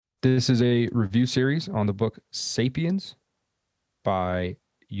This is a review series on the book Sapiens by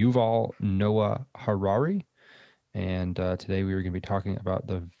Yuval Noah Harari. And today we are going to be talking about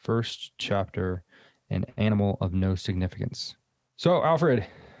the first chapter, An Animal of No Significance. So, Alfred,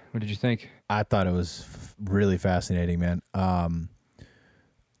 what did you think? I thought it was really fascinating, man.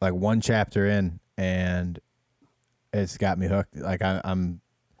 Like one chapter in, and it's got me hooked. Like I'm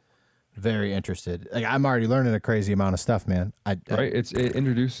very interested. Like I'm already learning a crazy amount of stuff, man. Right? It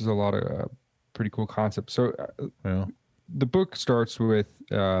introduces a lot of pretty cool concepts. So, the book starts with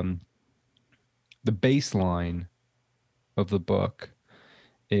the baseline of the book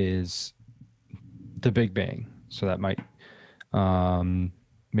is the Big Bang. So that might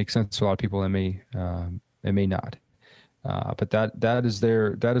make sense to a lot of people. It may not. But that is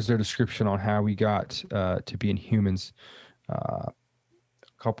their description on how we got to being humans a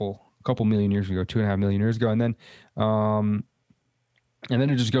couple million years ago, 2.5 million years ago, and then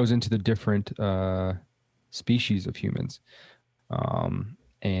it just goes into the different species of humans,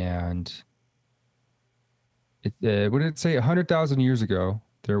 and what did it say? 100,000 years ago,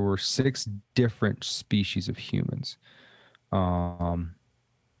 there were 6 different species of humans, and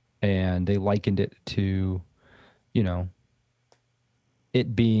they likened it to,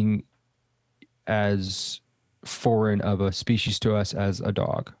 it being as foreign of a species to us as a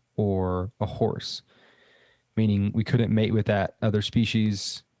dog or a horse, meaning we couldn't mate with that other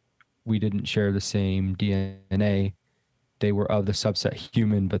species. We didn't share the same DNA. They were of the subset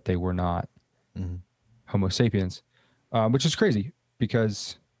human, but they were not Homo sapiens, which is crazy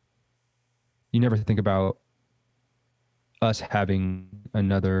because you never think about us having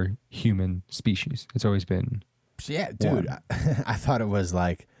another human species. It's always been dude. I thought it was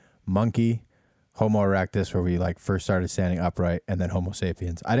like monkey, Homo erectus, where we like first started standing upright, and then Homo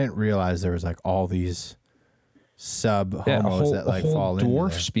sapiens. I didn't realize there was like all these sub homos that like fall into dwarf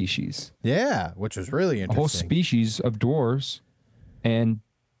there. species. Yeah, which was really interesting. A whole species of dwarves and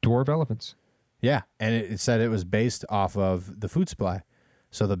dwarf elephants. Yeah, and it said it was based off of the food supply.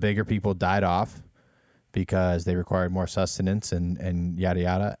 So the bigger people died off because they required more sustenance and yada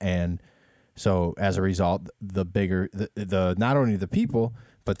yada. And so as a result, the bigger the not only the people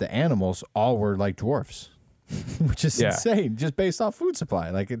but the animals all were like dwarfs, which is insane, just based off food supply.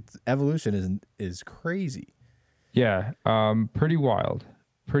 Like evolution is crazy. Yeah, pretty wild.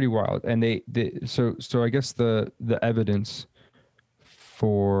 And so I guess the evidence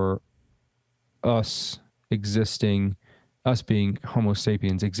for us being Homo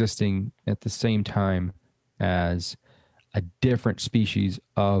sapiens existing at the same time as a different species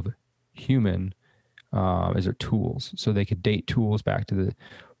of human as their tools. So they could date tools back to the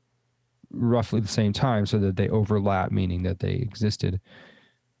roughly the same time so that they overlap, meaning that they existed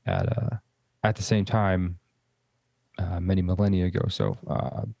at the same time many millennia ago. So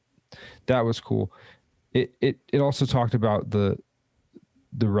that was cool. It also talked about the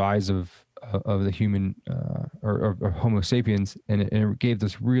rise of the human or Homo sapiens, and it gave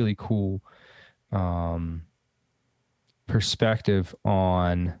this really cool perspective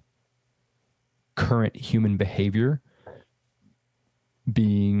on current human behavior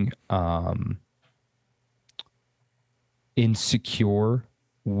being insecure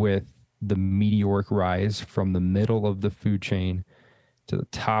with the meteoric rise from the middle of the food chain to the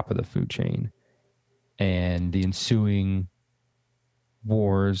top of the food chain, and the ensuing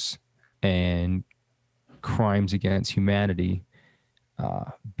wars and crimes against humanity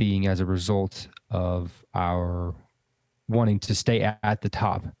being as a result of our wanting to stay at the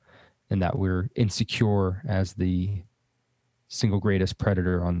top, and that we're insecure as the single greatest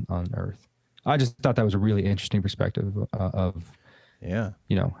predator on Earth. I just thought that was a really interesting perspective of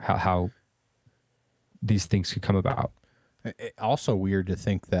how these things could come about. Also weird to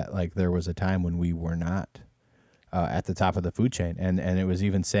think that like there was a time when we were not at the top of the food chain, and it was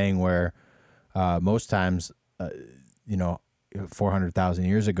even saying where most times 400,000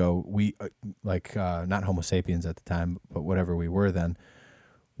 years ago we not Homo sapiens at the time, but whatever we were then,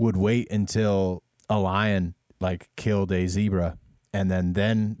 would wait until a lion like killed a zebra, and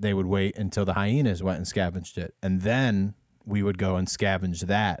then they would wait until the hyenas went and scavenged it, and then we would go and scavenge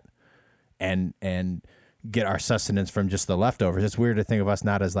that and get our sustenance from just the leftovers. It's weird to think of us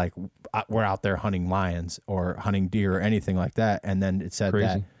not as like we're out there hunting lions or hunting deer or anything like that. And then it said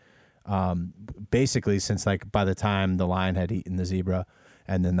Crazy. that basically since like by the time the lion had eaten the zebra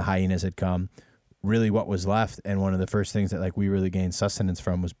and then the hyenas had come, really what was left, and one of the first things that like we really gained sustenance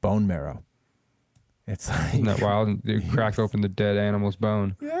from was bone marrow. It's like, isn't that wild? You crack open the dead animal's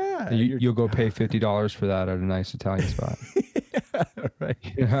bone. Yeah. You'll go pay $50 for that at a nice Italian spot. Yeah, right.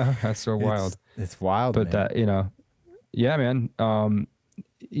 Yeah, that's so wild. It's wild, but man. that, yeah, man.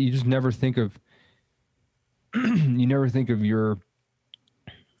 you just never think of you never think of your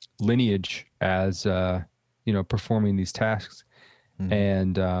lineage as performing these tasks. Mhm.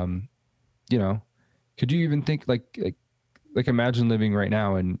 And you know, could you even think like imagine living right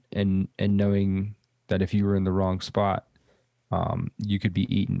now and knowing that if you were in the wrong spot, you could be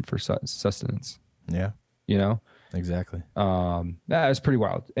eaten for sustenance, Yeah, you know? exactly. That is pretty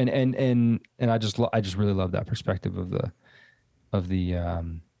wild. And I just really love that perspective of the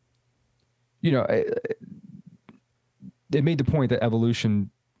they made the point that evolution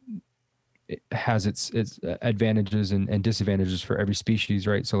has its advantages and disadvantages for every species,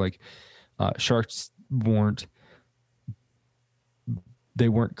 right? So like sharks weren't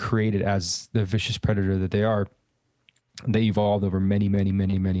created as the vicious predator that they are. They evolved over many, many,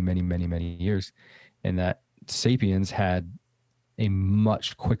 many, many, many, many, many years, and that sapiens had a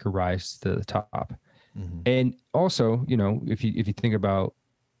much quicker rise to the top. Mhm. And also, if you think about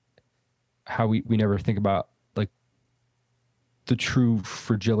how we never think about like the true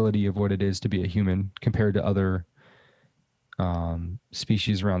fragility of what it is to be a human compared to other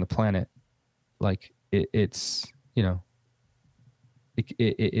species around the planet, like it's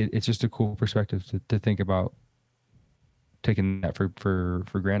it's just a cool perspective to think about taking that for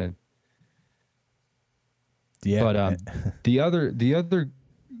granted. Yeah. But the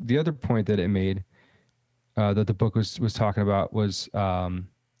other point that it made, that the book was talking about, was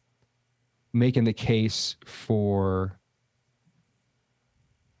making the case for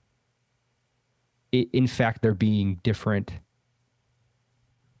in fact there being different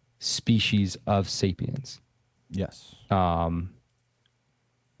species of sapiens, Yes.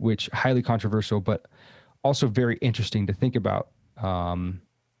 which highly controversial, but also very interesting to think about.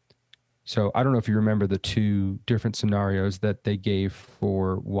 So I don't know if you remember the two different scenarios that they gave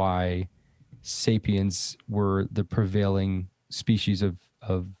for why sapiens were the prevailing species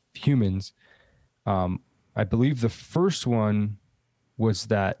of humans. I believe the first one was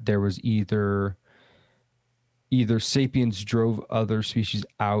that there was either sapiens drove other species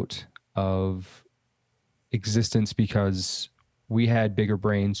out of existence because we had bigger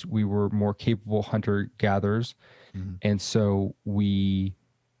brains, we were more capable hunter gatherers, Mhm. and so we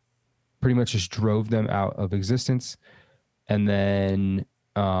pretty much just drove them out of existence. And then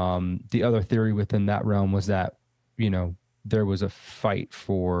the other theory within that realm was that there was a fight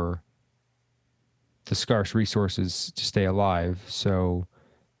for the scarce resources to stay alive, so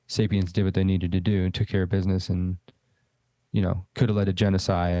sapiens did what they needed to do and took care of business, and could have led a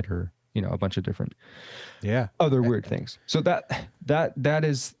genocide or a bunch of different Yeah. other weird things. So that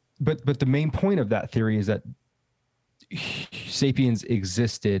is, but the main point of that theory is that sapiens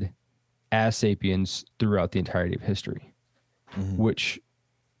existed as sapiens throughout the entirety of history, Mhm. which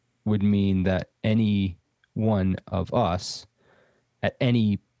would mean that any one of us at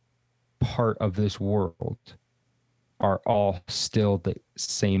any part of this world are all still the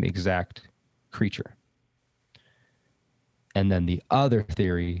same exact creature. And then the other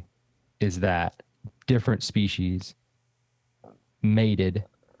theory is that different species mated,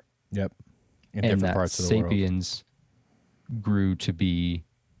 Yep. In and different that parts of the world. sapiens grew to be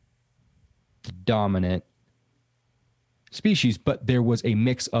the dominant species, but there was a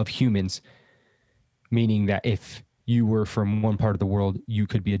mix of humans, meaning that if you were from one part of the world, you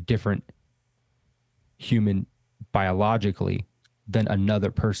could be a different human biologically than another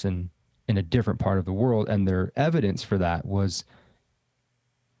person in a different part of the world. And their evidence for that was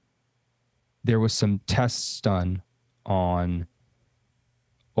there was some tests done on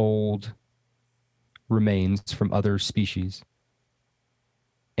old remains from other species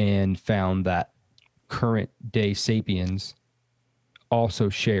and found that current day sapiens also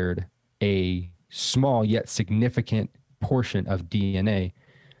shared a small yet significant portion of DNA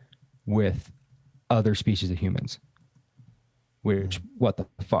with other species of humans. Which, what the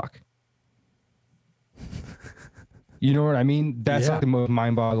fuck? You know what I mean? That's Yeah. like the most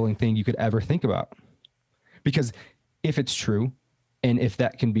mind-boggling thing you could ever think about. Because if it's true, and if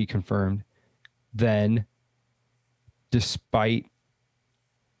that can be confirmed, then despite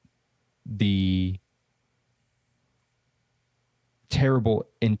the terrible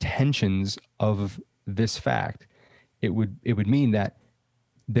intentions of this fact, it would mean that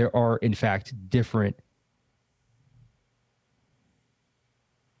there are in fact different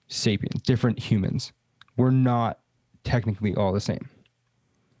sapiens, different humans. We're not technically all the same.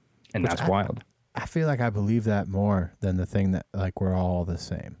 And Which that's wild. I feel like I believe that more than the thing that like we're all the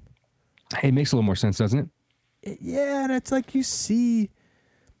same. It makes a little more sense, doesn't it? Yeah, and it's like you see,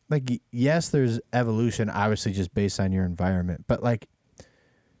 like, yes, there's evolution, obviously just based on your environment, but like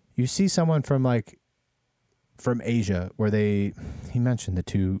you see someone from like from Asia where he mentioned the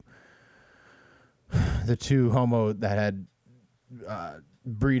two Homo that had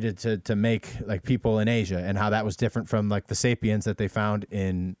breeded to make like people in Asia, and how that was different from like the sapiens that they found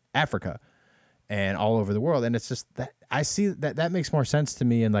in Africa and all over the world. And it's just that I see that makes more sense to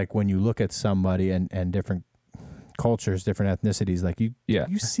me. And like when you look at somebody and different cultures, different ethnicities, like you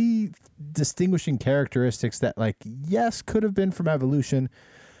see distinguishing characteristics that like, yes, could have been from evolution,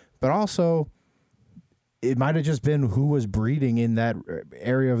 but also it might have just been who was breeding in that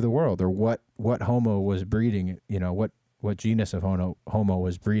area of the world, or what Homo was breeding, you know, what genus of Homo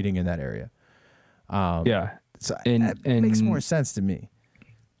was breeding in that area. So it makes more sense to me.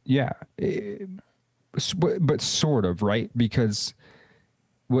 Yeah. But sort of, right? Because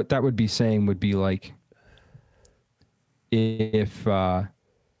what that would be saying would be like, if, you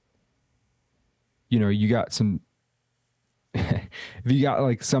know, you got some, if you got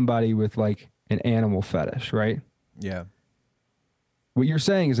like somebody with like an animal fetish, right? Yeah. What you're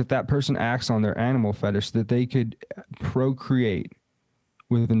saying is if that person acts on their animal fetish, that they could procreate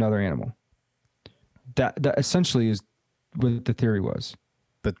with another animal. That essentially is what the theory was.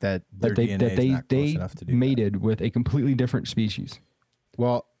 But that their DNA is not close enough to do mated that. with a completely different species.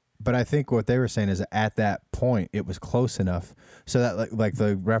 Well, but I think what they were saying is that at that point it was close enough so that like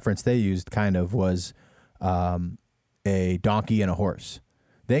the reference they used kind of was a donkey and a horse.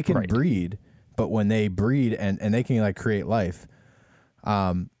 They can breed, but when they breed and they can like create life,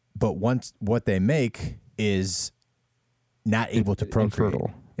 but once what they make is not able to procreate.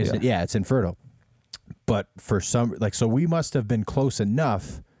 Infertile. It's infertile. But for some, like, so we must have been close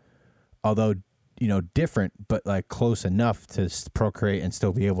enough, although, you know, different, but like close enough to procreate and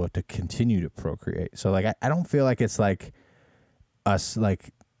still be able to continue to procreate. So like, I don't feel like it's like us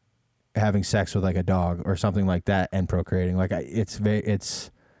like having sex with like a dog or something like that and procreating. Like it's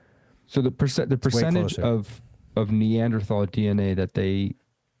so the percentage of Neanderthal DNA that they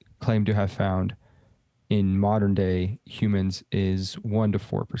claim to have found in modern day humans is 1 to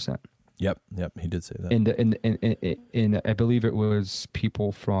 4%. Yep, he did say that. In I believe it was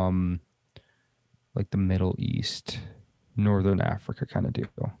people from like the Middle East, Northern Africa kind of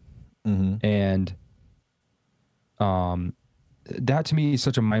deal. Mm-hmm. And that to me is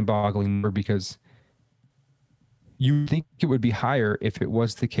such a mind-boggling number, because you think it would be higher if it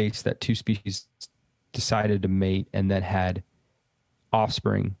was the case that two species decided to mate and then had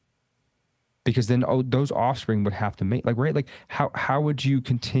offspring, because then those offspring would have to mate, like, right? Like how would you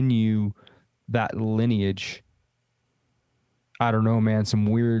continue that lineage? I don't know, man. Some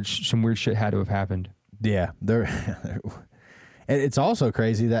weird shit had to have happened. Yeah, it's also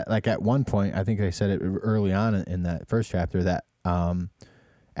crazy that like at one point, I think they said it early on in that first chapter, that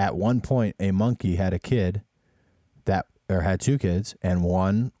at one point a monkey had a kid had two kids, and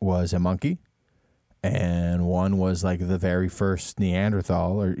one was a monkey and one was like the very first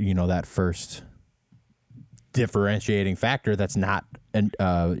Neanderthal, or, you know, that first differentiating factor that's not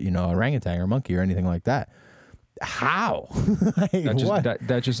orangutan or monkey or anything like that. How? Like,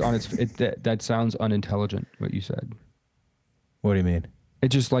 that just on that sounds unintelligent, what you said. What do you mean? It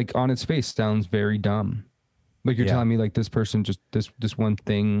just like on its face sounds very dumb. Like you're telling me like this person just this one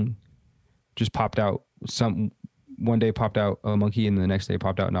thing just popped out. One day popped out a monkey and the next day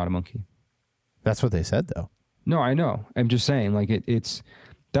popped out not a monkey. That's what they said though. No, I know. I'm just saying, like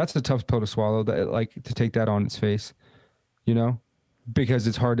that's a tough pill to swallow, that like to take that on its face, you know, because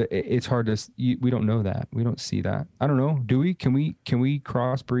it's hard to we don't know that. We don't see that. I don't know. Do we? Can we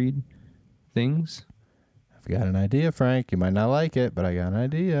crossbreed things? I've got an idea, Frank. You might not like it, but I got an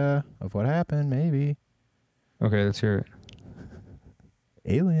idea of what happened. Maybe. Okay, let's hear it.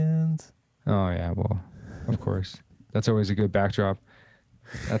 Aliens. Oh yeah, well, of course. That's always a good backdrop.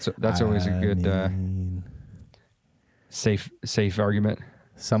 That's always a good safe argument.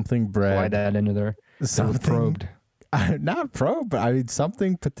 Something bred. Slide that into there. Something probed. Not probed, but I mean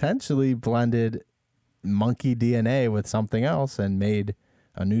something potentially blended monkey DNA with something else and made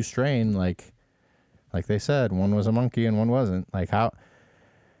a new strain. Like they said, one was a monkey and one wasn't. Like how?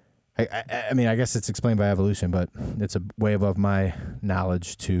 I mean, I guess it's explained by evolution, but it's a way above my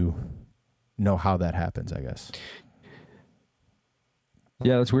knowledge to know how that happens, I guess.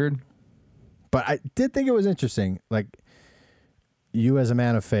 Yeah, that's weird. But I did think it was interesting, like you as a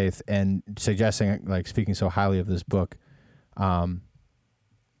man of faith and suggesting, like speaking so highly of this book.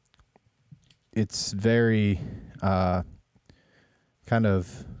 It's very kind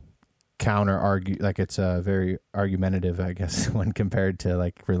of like it's very argumentative, I guess, when compared to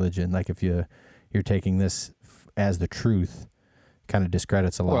like religion. Like if you're taking this as the truth, kind of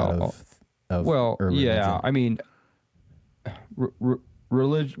discredits a lot of yeah. I mean,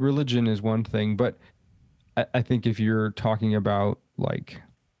 religion is one thing, but I think if you're talking about like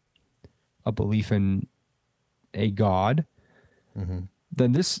a belief in a god,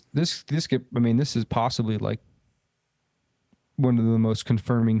 then this get, I mean, this is possibly like one of the most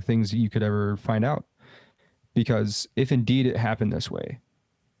confirming things that you could ever find out. Because if indeed it happened this way,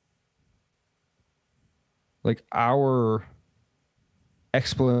 like our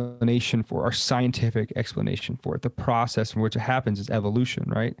explanation for our scientific explanation for it, the process in which it happens is evolution,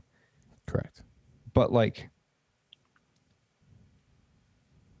 right? Correct. But like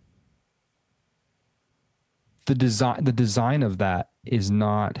the design of that is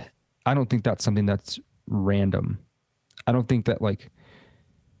not, I don't think that's something that's random. I don't think that like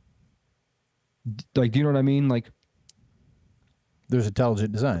do you know what I mean? Like there's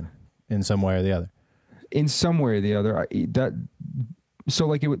intelligent design in some way or the other. In some way or the other, so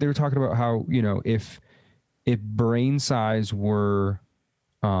like they were talking about how, you know, if brain size were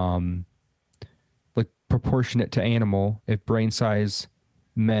like proportionate to animal, if brain size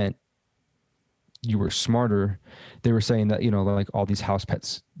meant you were smarter, they were saying that, you know, like all these house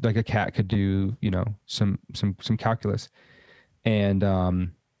pets, like a cat could do, you know, some calculus.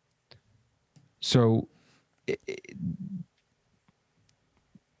 And so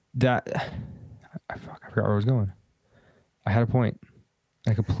that I forgot where I was going. I had a point.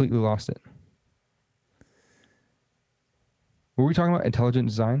 I completely lost it. Were we talking about intelligent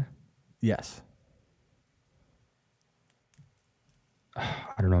design? Yes.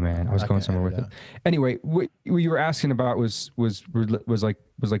 I don't know, man. I was going somewhere with it. Anyway, what you were asking about was like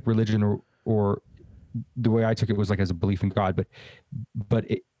religion, or the way I took it was like as a belief in God, but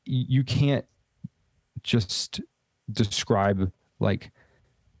you can't just describe like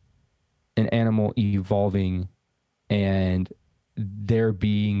an animal evolving and there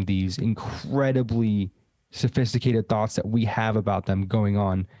being these incredibly sophisticated thoughts that we have about them going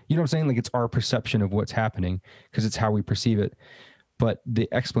on. You know what I'm saying? Like it's our perception of what's happening because it's how we perceive it. But the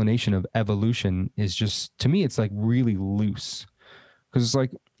explanation of evolution is just, to me, it's like really loose because it's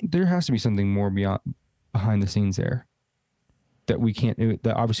like there has to be something more behind the scenes there that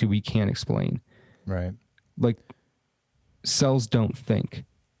obviously we can't explain. Right. Like cells don't think.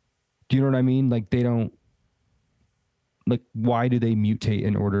 Do you know what I mean? Like they don't, like why do they mutate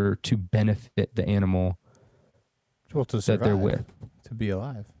in order to benefit the animal to survive, that they're with? To be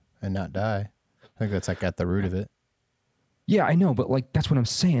alive and not die. I think that's like at the root of it. Yeah, I know, but like that's what I'm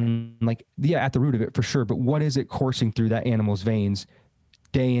saying. Like, yeah, at the root of it for sure. But what is it coursing through that animal's veins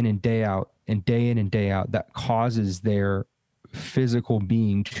day in and day out and day in and day out that causes their physical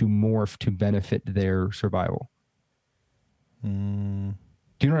being to morph to benefit their survival? Do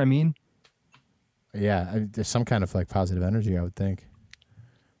you know what I mean? Yeah, there's some kind of like positive energy, I would think.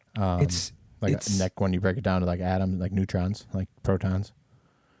 It's like a neck when you break it down to like atoms, like neutrons, like protons.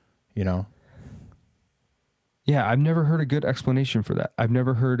 You know. Yeah, I've never heard a good explanation for that. I've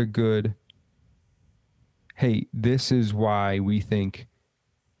never heard a good, hey, this is why we think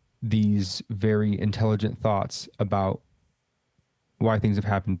these very intelligent thoughts about why things have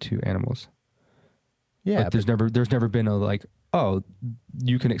happened to animals. Yeah, like there's never been a like, oh,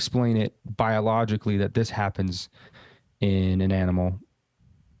 you can explain it biologically that this happens in an animal,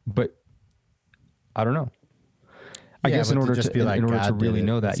 but I don't know. I guess in order to really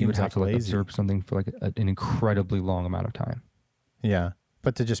know that, you would have to like observe something for like an incredibly long amount of time. Yeah,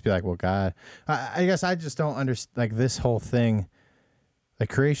 but to just be like, well, God, I guess I just don't understand. Like this whole thing, like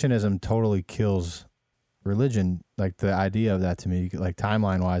creationism totally kills religion. Like the idea of that to me, like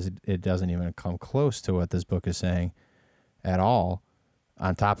timeline wise, it doesn't even come close to what this book is saying at all.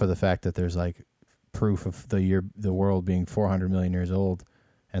 On top of the fact that there's like proof of the world being 400 million years old,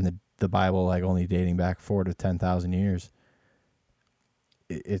 and the Bible like only dating back 4,000 to 10,000 years.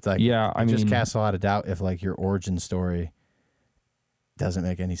 It's like, yeah, I mean, just casts a lot of doubt if like your origin story doesn't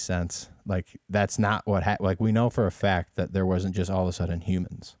make any sense. Like that's not what like we know for a fact that there wasn't just all of a sudden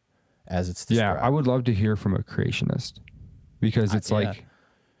humans as it's described. Yeah, I would love to hear from a creationist because it's like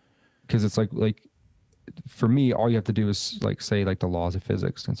for me, all you have to do is like say like the laws of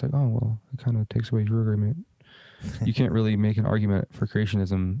physics. And it's like, oh, well, it kind of takes away your argument. You can't really make an argument for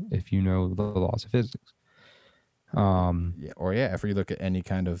creationism if you know the laws of physics. If you look at any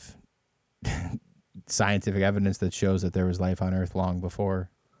kind of scientific evidence that shows that there was life on Earth long before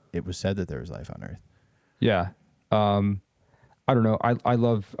it was said that there was life on Earth. Yeah. I don't know. I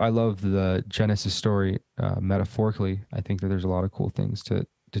love the Genesis story metaphorically. I think that there's a lot of cool things to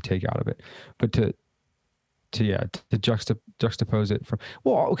take out of it, but to juxtapose it from,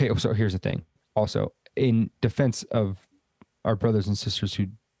 well, okay. So here's the thing. Also, in defense of our brothers and sisters who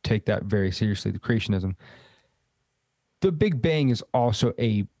take that very seriously, the creationism, the Big Bang is also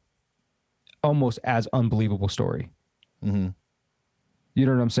a almost as unbelievable story. Mm-hmm. You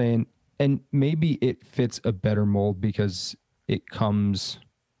know what I'm saying? And maybe it fits a better mold because it comes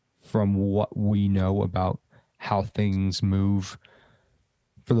from what we know about how things move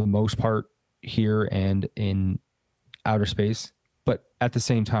for the most part here and in outer space. But at the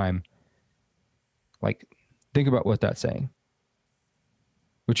same time, like, think about what that's saying.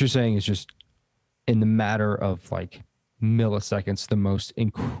 What you're saying is just in the matter of like milliseconds, the most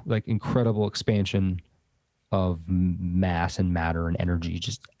incredible expansion of mass and matter and energy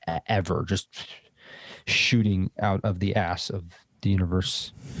just ever, just shooting out of the ass of the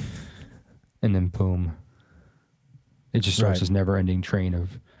universe, and then boom, it just starts this never-ending train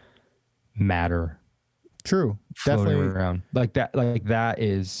of matter. True, floating definitely around like that. Like that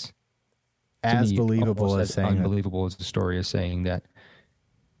is as believable as saying unbelievable as the story is saying that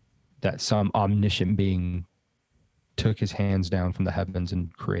some omniscient being took his hands down from the heavens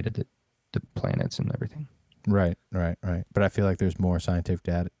and created the planets and everything. Right. But I feel like there's more scientific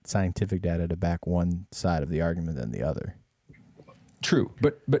data to back one side of the argument than the other. True,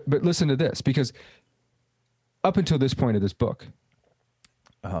 but listen to this, because up until this point of this book,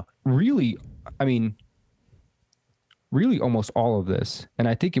 really, I mean, really almost all of this, and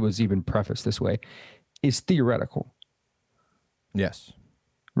I think it was even prefaced this way, is theoretical. Yes.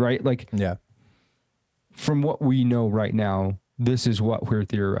 Right? Like, yeah. From what we know right now, this is what we're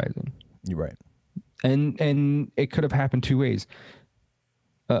theorizing. You're right. And it could have happened two ways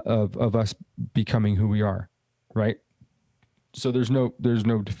of us becoming who we are, right? So there's no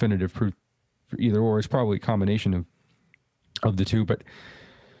definitive proof for either or. It's probably a combination of the two, but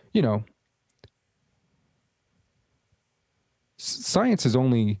you know, science is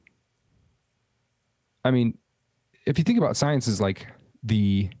only, I mean, if you think about science as like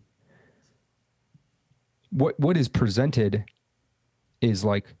what is presented is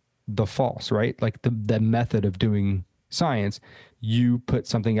like the false, right? Like the method of doing science, you put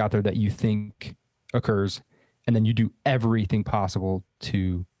something out there that you think occurs, and then you do everything possible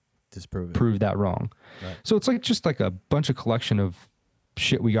to prove that wrong. Right. So it's like just like a bunch of collection of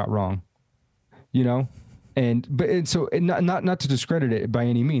shit we got wrong, you know? And not to discredit it by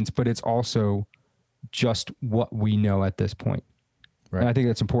any means, but it's also just what we know at this point. Right. And I think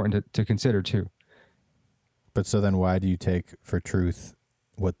that's important to consider too. But so then why do you take for truth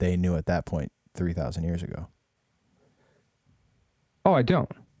what they knew at that point 3,000 years ago? Oh, I don't.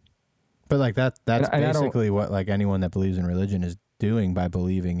 But like that's basically what like anyone that believes in religion is doing by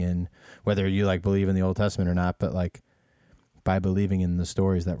believing in, whether you like believe in the Old Testament or not, but like by believing in the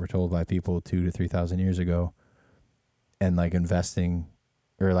stories that were told by people 2,000 to 3,000 years ago, and like investing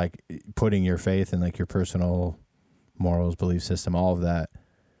or like putting your faith in like your personal morals, belief system, all of that,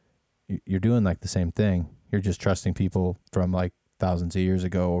 you're doing like the same thing. You're just trusting people from like thousands of years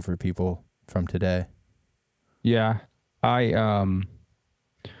ago over people from today. Yeah. I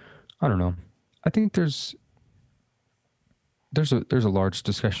don't know. I think there's a large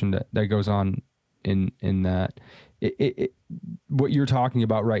discussion that goes on in that. What you're talking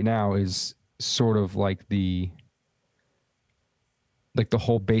about right now is sort of like the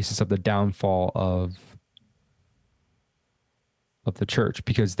whole basis of the downfall of the church,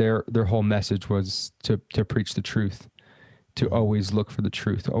 because their whole message was to preach the truth, to always look for the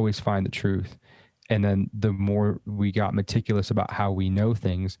truth, to always find the truth. And then the more we got meticulous about how we know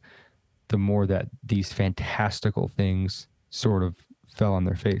things, the more that these fantastical things sort of fell on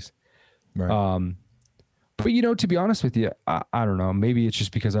their face. Right. But, you know, to be honest with you, I don't know. Maybe it's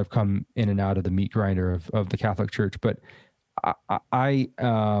just because I've come in and out of the meat grinder of the Catholic Church. But I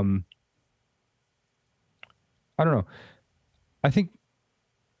don't know. I think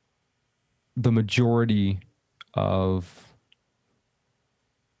the majority of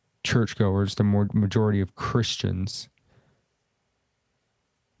churchgoers, the majority of Christians,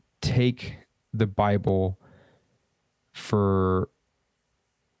 take the Bible for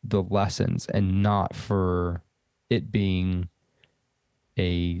the lessons and not for it being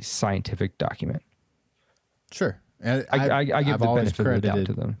a scientific document. Sure. And I give the benefit of the doubt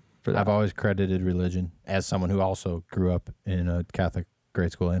to them for that. I've always credited religion as someone who also grew up in a Catholic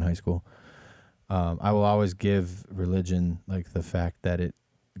grade school and high school. I will always give religion like the fact that it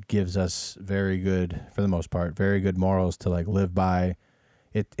gives us very good, for the most part, very good morals to like live by.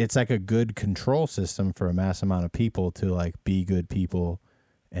 It's like a good control system for a mass amount of people to like be good people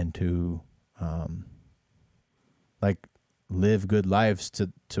and to like live good lives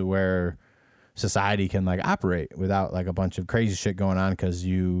to where society can like operate without like a bunch of crazy shit going on. Because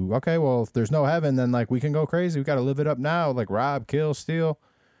okay, well, if there's no heaven, then like we can go crazy. We got to live it up now, like rob, kill, steal.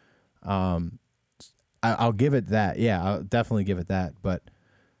 I'll give it that. Yeah, I'll definitely give it that. But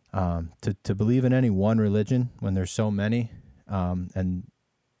To believe in any one religion when there's so many, and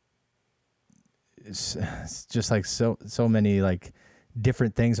it's just like so many like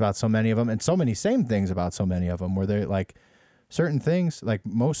different things about so many of them, and so many same things about so many of them, where they're like certain things, like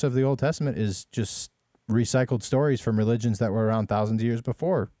most of the Old Testament is just recycled stories from religions that were around thousands of years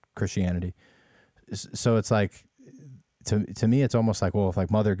before Christianity. So it's like, to me, it's almost like, well, if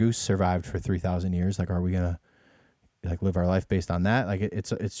like Mother Goose survived for 3,000 years, like, are we gonna like live our life based on that? Like,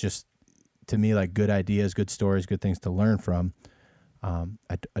 it's just, to me, like good ideas, good stories, good things to learn from. I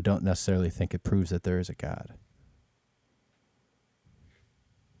don't necessarily think it proves that there is a God.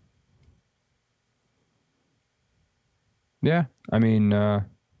 Yeah, I mean, I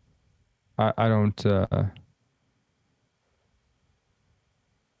don't.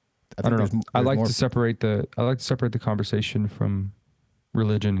 I don't know. I like to separate the conversation from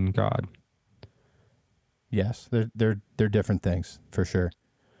religion and God. Yes, they're different things for sure.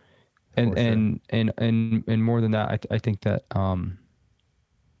 And more than that, I think that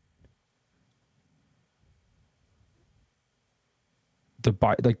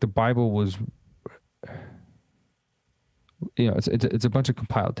the Bible was, it's a bunch of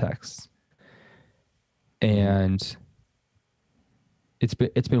compiled texts, and it's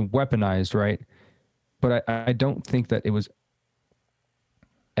been weaponized, right? But I don't think that it was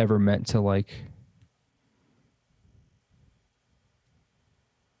ever meant to like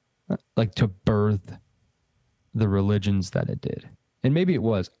to birth the religions that it did. And maybe it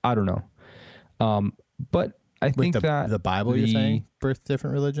was, I don't know. But I think that the Bible, you're saying, birthed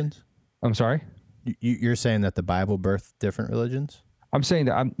different religions? I'm sorry? You're saying that the Bible birthed different religions? I'm saying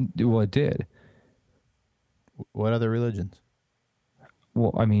that it did. What other religions?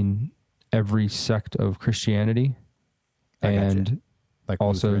 Well, I mean, every sect of Christianity and like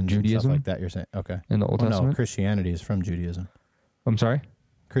also Lutherans Judaism. And stuff like that, you're saying? Okay. In the Old Testament? No, Christianity is from Judaism. I'm sorry?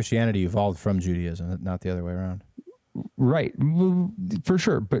 Christianity evolved from Judaism, not the other way around. Right. For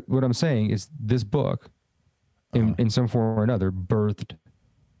sure. But what I'm saying is this book, in some form or another, birthed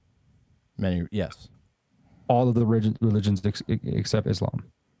yes, all of the religions except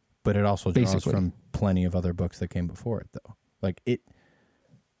Islam. But it also draws from plenty of other books that came before it, though. Like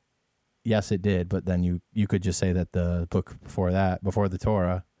yes, it did, but then you could just say that the book before that, before the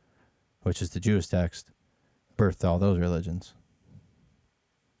Torah, which is the Jewish text, birthed all those religions.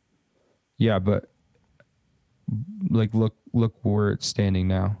 Yeah, but like look where it's standing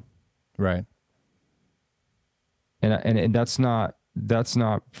now. Right. And that's not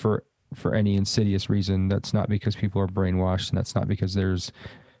for any insidious reason. That's not because people are brainwashed, and that's not because there's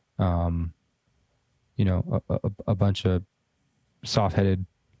a bunch of soft-headed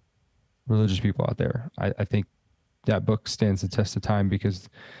religious people out there. I think that book stands the test of time because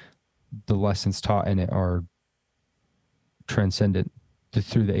the lessons taught in it are transcendent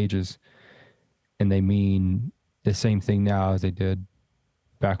through the ages, and they mean the same thing now as they did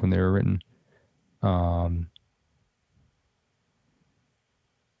back when they were written.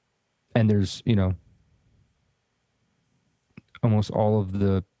 And there's, almost all of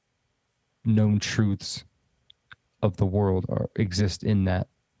the known truths of the world exist in that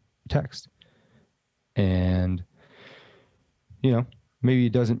text. And, maybe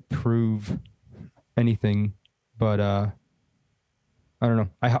it doesn't prove anything, but I don't know.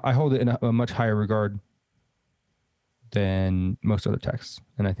 I hold it in a much higher regard than most other texts.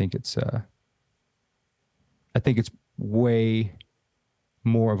 And I think it's way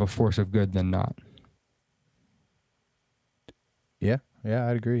more of a force of good than not. Yeah,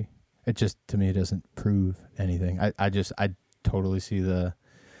 I'd agree. It just, to me, it doesn't prove anything. I totally see the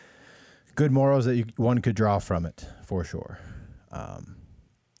good morals that one could draw from it, for sure.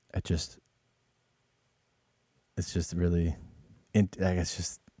 It's just really,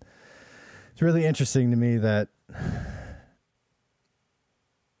 it's really interesting to me that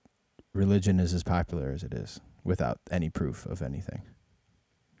religion is as popular as it is without any proof of anything.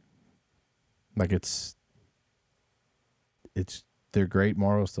 Like they're great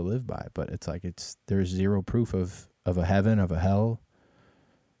morals to live by, but it's like there's zero proof of a heaven, of a hell,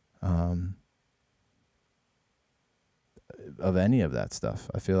 of any of that stuff.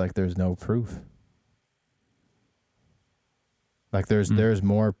 I feel like there's no proof. Like there's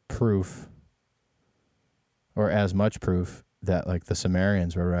more proof, or as much proof, that like the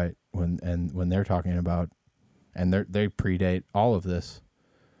Sumerians were right when they're talking about, and they predate all of this,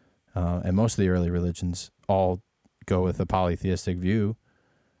 and most of the early religions all go with a polytheistic view,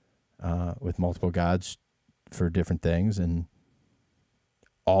 with multiple gods for different things, and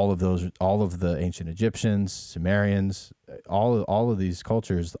all of the ancient Egyptians, Sumerians, all of these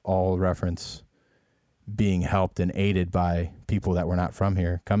cultures all reference being helped and aided by people that were not from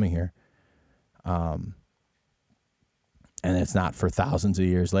here coming here. And it's not for thousands of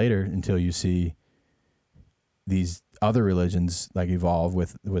years later until you see these other religions like evolve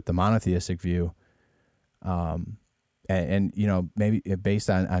with the monotheistic view. And you know, maybe based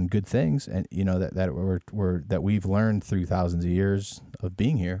on good things, and you know that we've learned through thousands of years of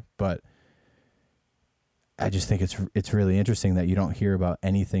being here. But I just think it's really interesting that you don't hear about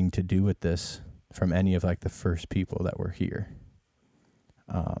anything to do with this from any of like the first people that were here.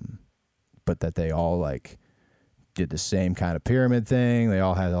 But that they all like did the same kind of pyramid thing. They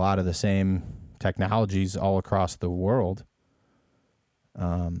all had a lot of the same technologies all across the world.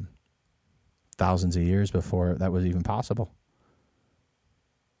 Thousands of years before that was even possible.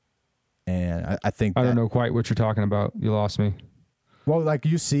 And I think I don't know quite what you're talking about. You lost me. Well, like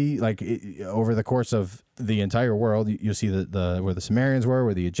you see, like over the course of the entire world, you see the where the Sumerians were,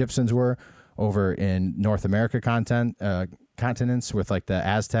 where the Egyptians were, over in North America continents with like the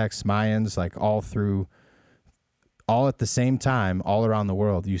Aztecs, Mayans, like all at the same time, all around the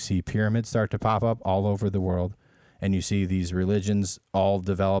world, you see pyramids start to pop up all over the world. And you see these religions all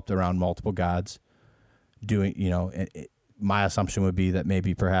developed around multiple gods doing, you know, my assumption would be that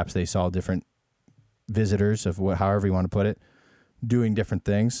maybe perhaps they saw different visitors of however you want to put it, doing different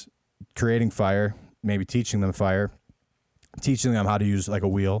things, creating fire, maybe teaching them fire, teaching them how to use like a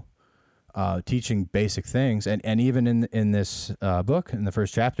wheel, teaching basic things. And even in this book, in the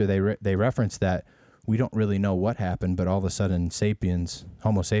first chapter, they reference that we don't really know what happened, but all of a sudden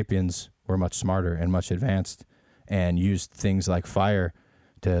Homo sapiens were much smarter and much advanced, and used things like fire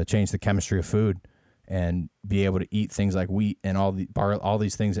to change the chemistry of food and be able to eat things like wheat and all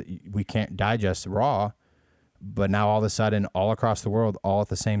these things that we can't digest raw. But now all of a sudden, all across the world, all at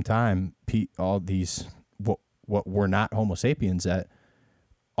the same time, all these what were not Homo sapiens that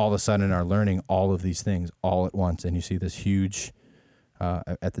all of a sudden are learning all of these things all at once. And you see this huge,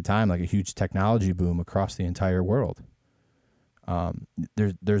 at the time, like a huge technology boom across the entire world.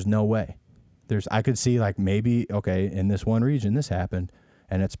 There's no way. I could see like maybe, okay, in this one region, this happened,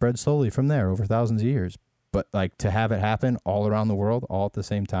 and it spread slowly from there over thousands of years. But like to have it happen all around the world, all at the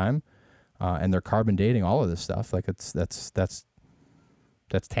same time, and they're carbon dating all of this stuff, like that's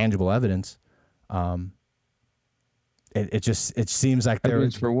tangible evidence. It seems like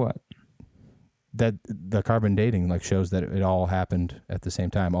evidence for what? That the carbon dating like shows that it all happened at the same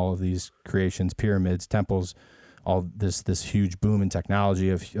time. All of these creations, pyramids, temples, all this huge boom in technology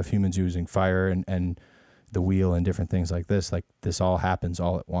of humans using fire and the wheel and different things like this. Like this all happens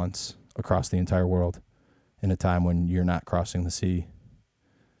all at once across the entire world in a time when you're not crossing the sea,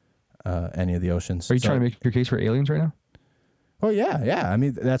 any of the oceans. Are you trying to make your case for aliens right now? Well, yeah. I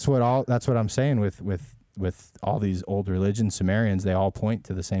mean, that's what I'm saying with all these old religions, Sumerians, they all point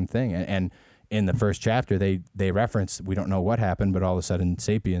to the same thing. And in the first chapter, they reference, we don't know what happened, but all of a sudden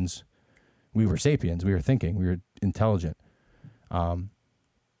we were sapiens, we were thinking, we were intelligent.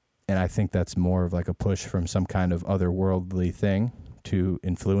 And I think that's more of like a push from some kind of otherworldly thing to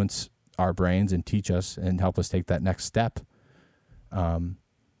influence our brains and teach us and help us take that next step.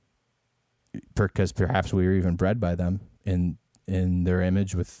 Because perhaps we were even bred by them in their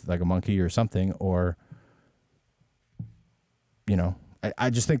image with like a monkey or something, or, you know, I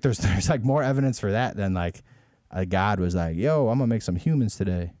just think there's like more evidence for that than like a God was like, yo, I'm gonna make some humans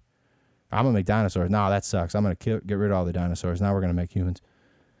today. I'm gonna make dinosaurs. No, that sucks. I'm gonna get rid of all the dinosaurs. Now we're gonna make humans.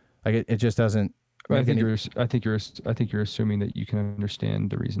 Like it just doesn't. I think you're assuming that you can understand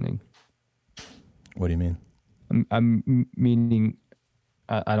the reasoning. What do you mean? I'm meaning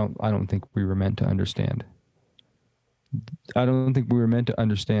I don't think we were meant to understand. I don't think we were meant to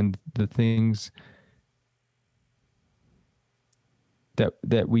understand the things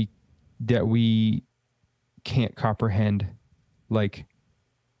that we can't comprehend, like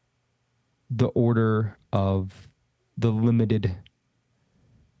the order of the limited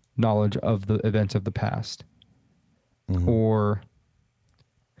knowledge of the events of the past. Mm-hmm. Or,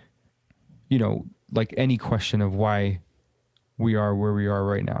 you know, like any question of why we are where we are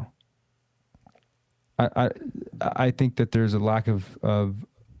right now. I think that there's a lack of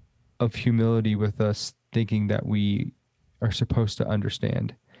humility with us thinking that we are supposed to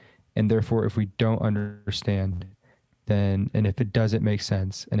understand. And therefore, if we don't understand, then, and if it doesn't make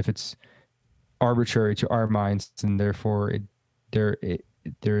sense, and if it's arbitrary to our minds, and therefore there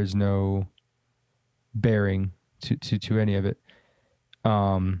is no bearing to any of it.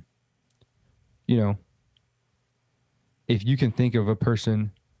 You know, if you can think of a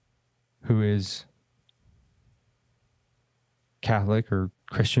person who is Catholic or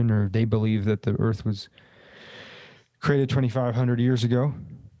Christian, or they believe that the earth was created 2,500 years ago,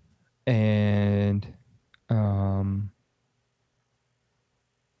 and um,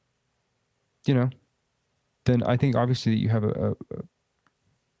 you know, then I think obviously you have a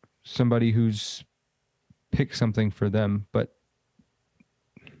somebody who's picked something for them. But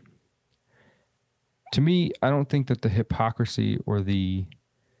to me, I don't think that the hypocrisy or the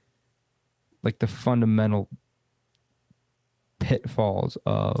fundamental pitfalls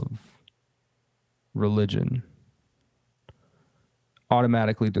of religion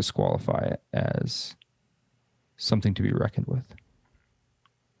automatically disqualify it as something to be reckoned with.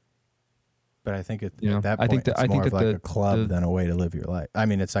 But I think at You know, that I point, think that- it's I think more of that like the- a club the- than a way to live your life. I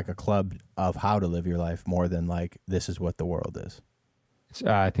mean, it's like a club of how to live your life more than like this is what the world is.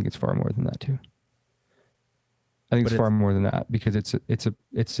 I think it's far more than that too. I think But it's far more than that because it's a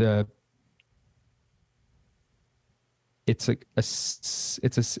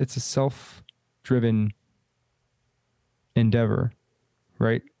self-driven endeavor,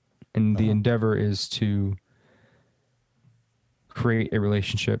 right? And the endeavor is to create a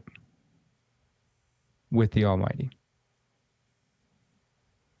relationship with the Almighty.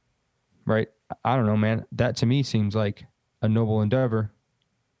 Right? I don't know, man. That to me seems like a noble endeavor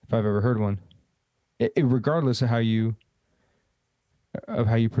if I've ever heard one. Regardless of how you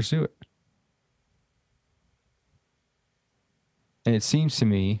pursue it. And it seems to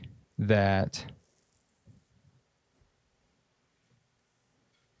me that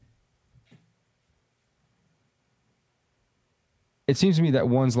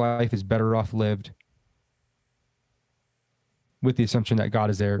one's life is better off lived with the assumption that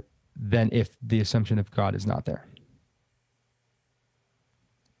God is there than if the assumption of God is not there.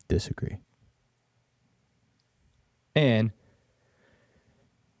 Disagree. And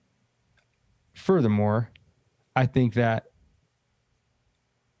furthermore, I think that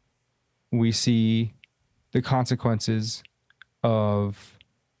we see the consequences of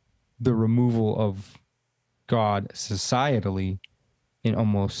the removal of God societally in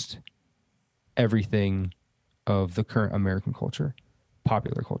almost everything of the current American culture,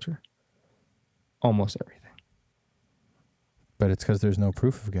 popular culture, almost everything. But it's because there's no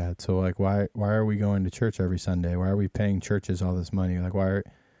proof of God. So like, why are we going to church every Sunday? Why are we paying churches all this money? Like, why are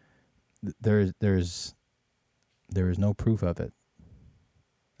there is no proof of it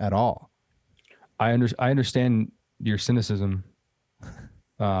at all. I understand your cynicism.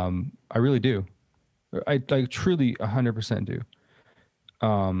 I really do. I truly 100% do.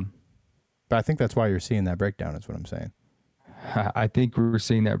 But I think that's why you're seeing that breakdown is what I'm saying. I think we're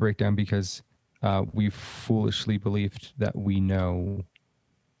seeing that breakdown because we foolishly believed that we know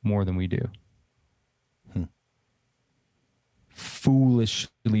more than we do.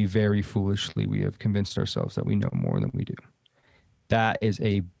 Foolishly, very foolishly, we have convinced ourselves that we know more than we do. That is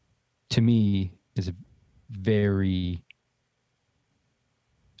to me, is a very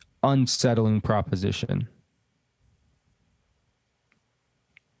unsettling proposition.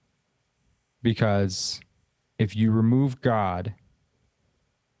 Because if you remove God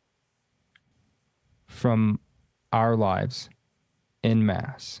from our lives en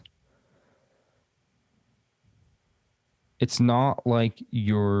masse, it's not like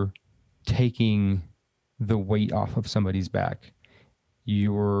you're taking the weight off of somebody's back.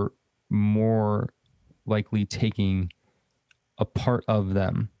 You're more likely taking a part of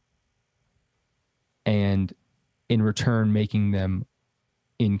them and in return making them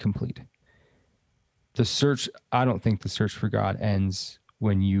incomplete. I don't think the search for God ends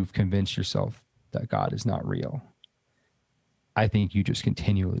when you've convinced yourself that God is not real. I think you just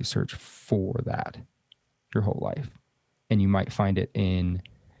continually search for that your whole life. And you might find it in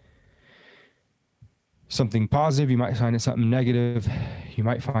something positive. You might find it something negative. You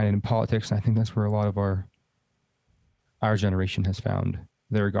might find it in politics. And I think that's where a lot of our generation has found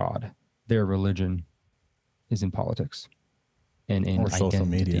their God, their religion is in politics and in or social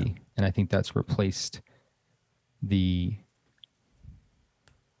identity. media. And I think that's replaced the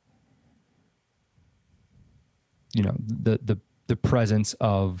presence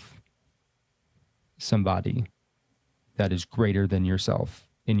of somebody that is greater than yourself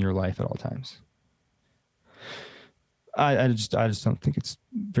in your life at all times. I just don't think it's a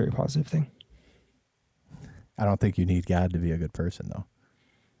very positive thing. I don't think you need God to be a good person, though.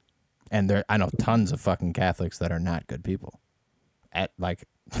 And I know tons of fucking Catholics that are not good people. I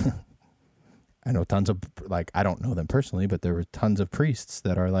know tons of, I don't know them personally, but there were tons of priests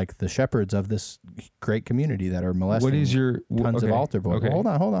that are like the shepherds of this great community that are molesting tons of altar boys. Okay. Hold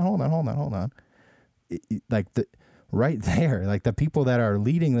on. Right there, like the people that are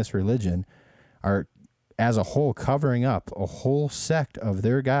leading this religion are, as a whole, covering up a whole sect of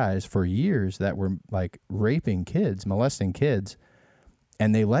their guys for years that were like raping kids, molesting kids,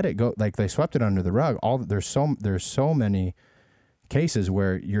 and they let it go. Like they swept it under the rug. There's so many cases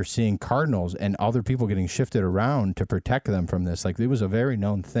where you're seeing cardinals and other people getting shifted around to protect them from this. Like it was a very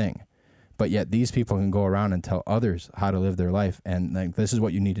known thing, but yet these people can go around and tell others how to live their life. And like, this is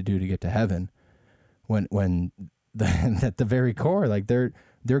what you need to do to get to heaven. When at the very core, like they're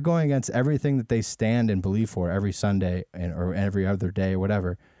going against everything that they stand and believe for every Sunday or every other day or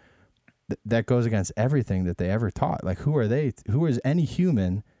whatever. That goes against everything that they ever taught. Like who are they? Who is any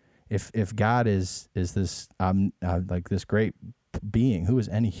human if God is this like this great being? Who is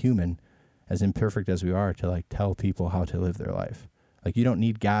any human, as imperfect as we are, to like tell people how to live their life? Like you don't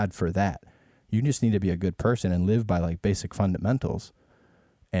need God for that. You just need to be a good person and live by like basic fundamentals.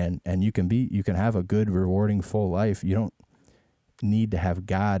 And you can have a good, rewarding, full life. You don't need to have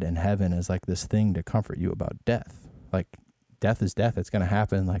God and heaven as like this thing to comfort you about death. Like death is death. It's going to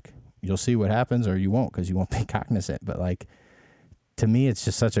happen. Like you'll see what happens or you won't, because you won't be cognizant. But like, to me, it's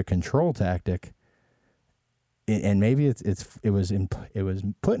just such a control tactic. And maybe it was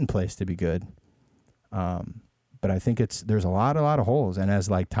put in place to be good. But I think there's a lot of holes. And as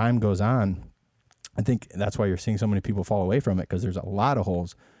like time goes on, I think that's why you're seeing so many people fall away from it, because there's a lot of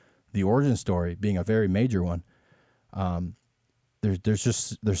holes. The origin story being a very major one.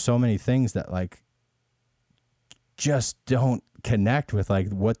 There's so many things that like just don't connect with like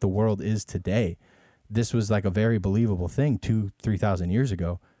what the world is today. This was like a very believable thing 2,000-3,000 years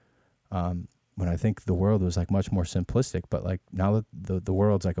ago, when I think the world was like much more simplistic. But like now that the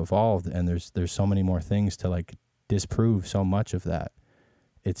world's like evolved and there's so many more things to like disprove so much of that,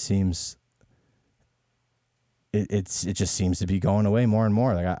 it seems it just seems to be going away more and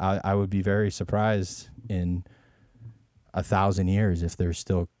more. Like I would be very surprised in 1,000 years if there's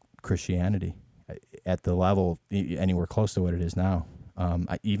still Christianity at the level anywhere close to what it is now.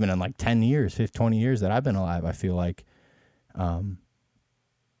 Even in like 10 years, 15, 20 years that I've been alive, I feel like I'm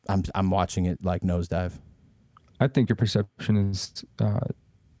watching it like nosedive. I think your perception is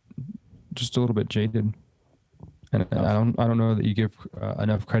just a little bit jaded, and I don't know that you give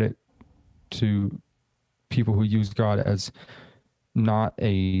enough credit to people who use God as not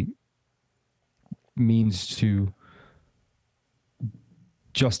a means to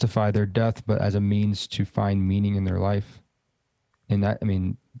justify their death, but as a means to find meaning in their life. And that, I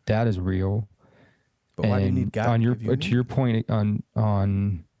mean, that is real. But why do you need God on your, to give you to your point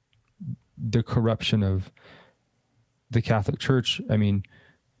on the corruption of the Catholic Church, I mean,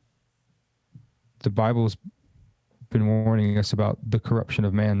 the Bible's been warning us about the corruption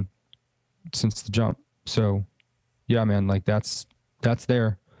of man since the jump. So yeah, man, like that's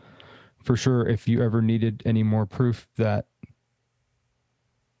there for sure. If you ever needed any more proof that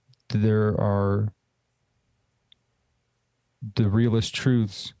there are the realest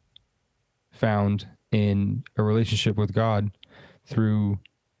truths found in a relationship with God through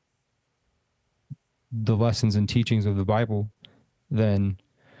the lessons and teachings of the Bible, then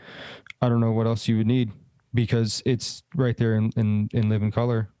I don't know what else you would need, because it's right there in living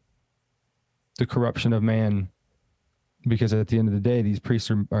color. The corruption of man, because at the end of the day, these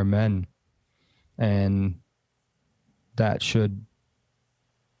priests are men, and that should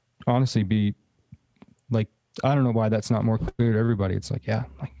honestly be like, I don't know why that's not more clear to everybody. It's like, yeah,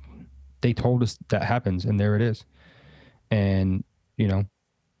 like they told us that happens, and there it is. And, you know,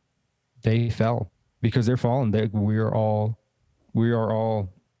 they fell because they're fallen. We are all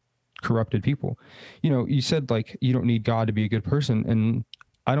corrupted people. You know, you said like, you don't need God to be a good person. And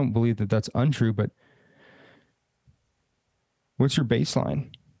I don't believe that that's untrue, but what's your baseline?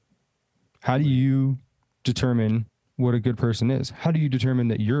 How do you determine what a good person is? How do you determine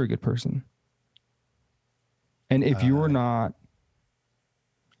that you're a good person? And if you're not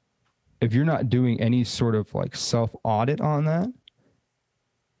doing any sort of like self audit on that,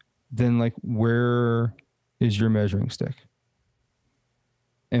 then like, where is your measuring stick?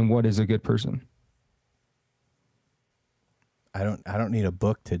 And what is a good person? I don't need a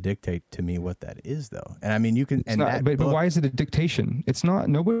book to dictate to me what that is, though. And I mean, you can. But why is it a dictation? It's not.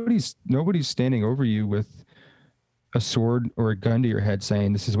 Nobody's standing over you with a sword or a gun to your head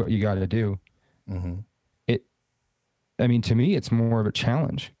saying this is what you got to do. Mm-hmm. I mean, to me, it's more of a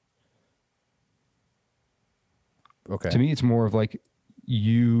challenge. Okay. To me, it's more of like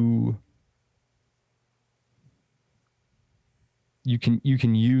you can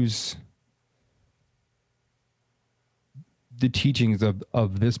use the teachings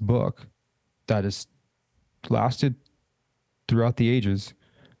of this book that has lasted throughout the ages,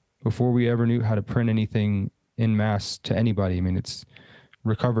 before we ever knew how to print anything in mass to anybody. I mean, it's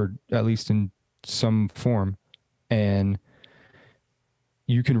recovered at least in some form, and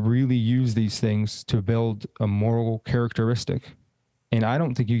you can really use these things to build a moral characteristic And I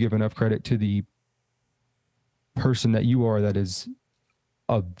don't think you give enough credit to the person that you are that is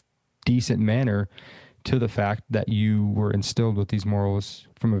a decent manner to the fact that you were instilled with these morals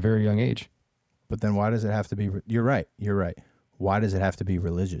from a very young age. But then why does it have to be? You're right. You're right. Why does it have to be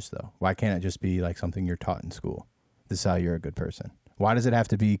religious though? Why can't it just be like something you're taught in school? This is how you're a good person. Why does it have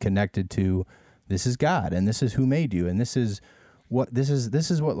to be connected to this is God and this is who made you and this is what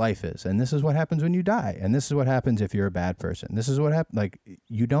life is and this is what happens when you die and this is what happens if you're a bad person. This is what happens. Like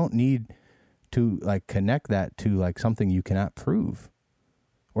you don't need to like connect that to like something you cannot prove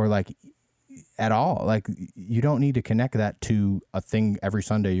or like at all. Like you don't need to connect that to a thing every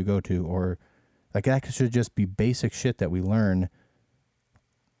Sunday you go to, or like that should just be basic shit that we learn,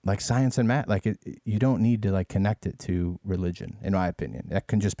 like science and math. Like you don't need to like connect it to religion, in my opinion. That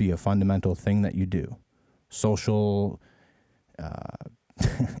can just be a fundamental thing that you do. Social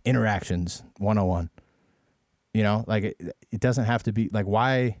interactions 101. You know, like it doesn't have to be like,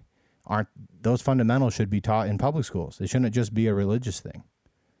 why aren't those fundamentals should be taught in public schools? It shouldn't just be a religious thing.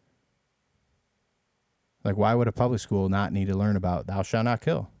 Like, why would a public school not need to learn about thou shalt not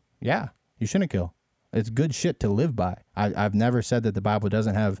kill? Yeah, you shouldn't kill. It's good shit to live by. I've never said that the Bible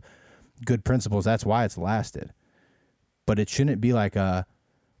doesn't have good principles. That's why it's lasted. But it shouldn't be like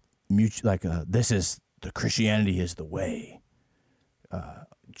this is the Christianity is the way.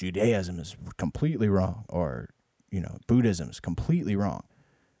 Judaism is completely wrong, or Buddhism is completely wrong.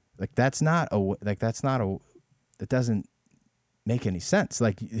 Like that doesn't make any sense.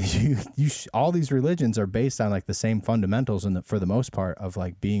 Like all these religions are based on like the same fundamentals for the most part of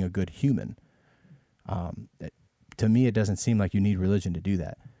like being a good human. To me, it doesn't seem like you need religion to do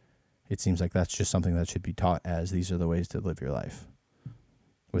that. It seems like that's just something that should be taught as these are the ways to live your life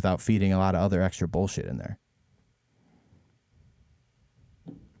without feeding a lot of other extra bullshit in there.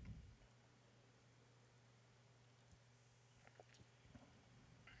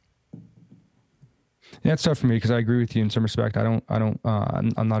 Yeah, it's tough for me because I agree with you in some respect. I'm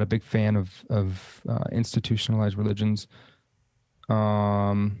not a big fan of institutionalized religions,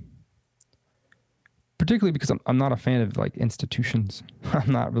 particularly because I'm not a fan of like institutions.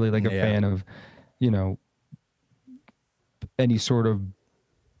 I'm not really like a fan of, any sort of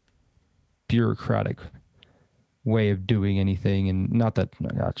bureaucratic way of doing anything, and not that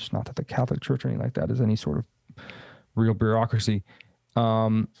the Catholic Church or anything like that is any sort of real bureaucracy.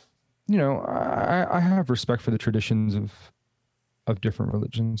 I have respect for the traditions of different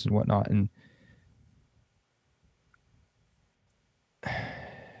religions and whatnot. And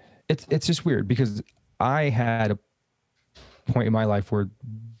it's just weird because I had a point in my life where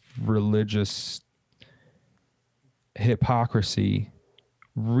religious hypocrisy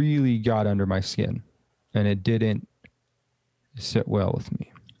really got under my skin and it didn't sit well with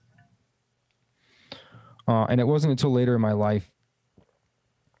me. And it wasn't until later in my life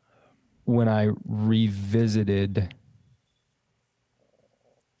when I revisited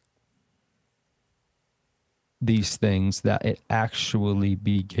these things that it actually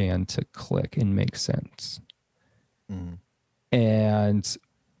began to click and make sense. Mm. And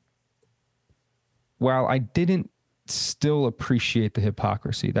while I didn't still appreciate the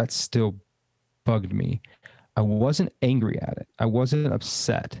hypocrisy, that still bugged me. I wasn't angry at it. I wasn't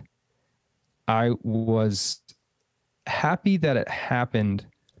upset. I was happy that it happened.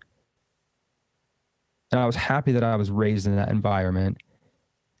 And I was happy that I was raised in that environment.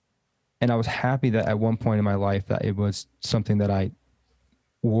 And I was happy that at one point in my life that it was something that I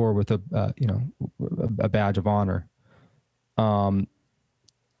wore with a badge of honor. And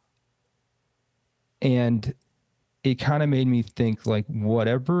it kind of made me think like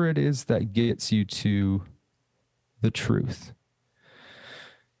whatever it is that gets you to the truth,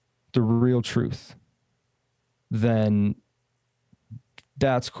 the real truth, then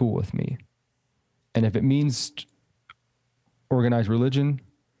that's cool with me. And if it means organized religion,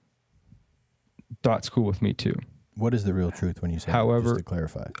 that's cool with me too. What is the real truth when you say However, just to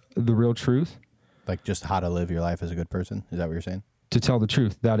clarify? The real truth? Like just how to live your life as a good person? Is that what you're saying? To tell the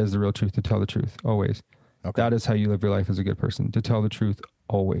truth. That is the real truth. To tell the truth. Always. Okay. That is how you live your life as a good person. To tell the truth.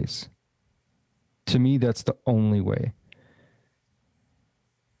 Always. To me, that's the only way.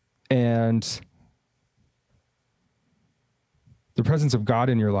 And the presence of God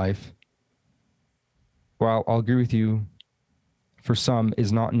in your life, while I'll agree with you, for some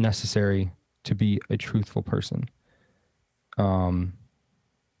is not necessary to be a truthful person.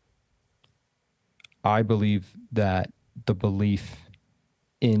 I believe that the belief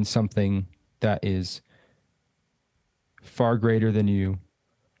in something that is far greater than you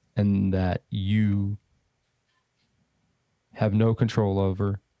and that you have no control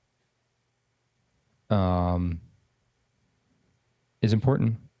over, is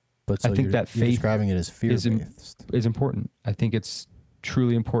important. But so I think you're, that you're faith describing it as fear-based. is important. I think it's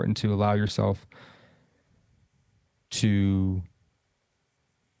truly important to allow yourself to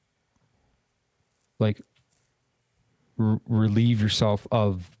like relieve yourself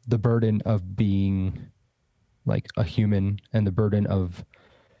of the burden of being like a human and the burden of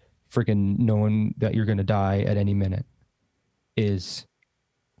freaking knowing that you're going to die at any minute, is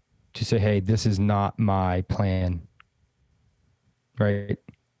to say, hey, this is not my plan. Right?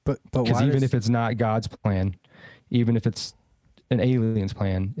 But Because even if it's not God's plan, even if it's an alien's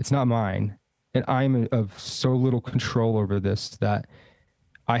plan, it's not mine. And I'm of so little control over this that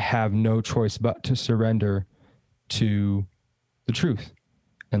I have no choice but to surrender to the truth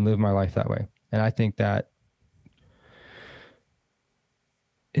and live my life that way. And I think that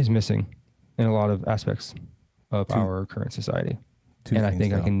is missing in a lot of aspects of our current society. And I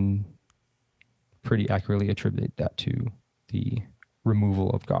think I can pretty accurately attribute that to the removal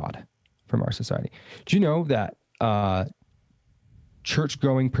of God from our society. Do you know that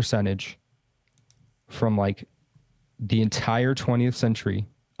church-going percentage from like the entire 20th century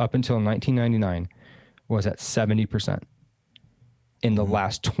up until 1999 was at 70%. In the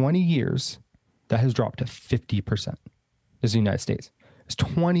last 20 years, that has dropped to 50%. This is the United States. It's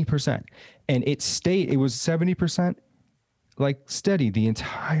 20%. And it was 70%, like steady the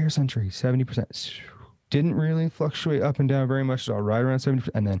entire century, 70%. Didn't really fluctuate up and down very much at all, right around 70%.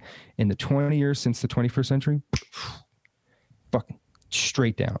 And then in the 20 years since the 21st century, fucking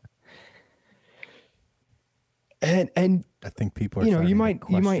straight down. And I think people are, you might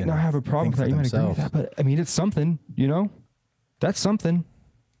not have a problem with that. You might agree with that, but I mean, it's something, that's something.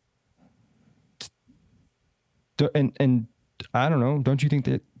 And I don't know. Don't you think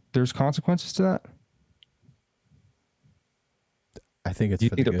that there's consequences to that? I think it's. Do you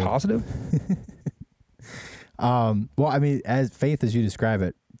think they're positive? Well, I mean, as faith as you describe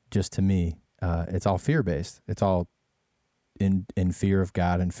it, just to me, it's all fear-based. It's all in fear of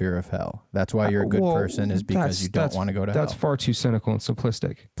God and fear of hell. That's why you're a good person, is because you don't want to go to hell. That's far too cynical and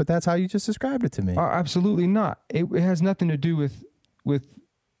simplistic. But that's how you just described it to me. Absolutely not. It has nothing to do with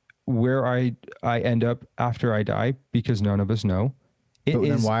where I end up after I die, because none of us know. It but is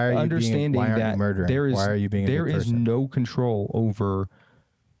then why are you understanding why aren't that you murdering? Why are you being a there good is person? no control over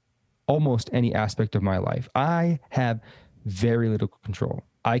almost any aspect of my life. I have very little control.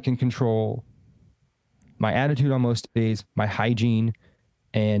 I can control my attitude on most days, my hygiene,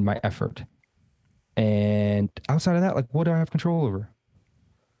 and my effort. And outside of that, like, what do I have control over?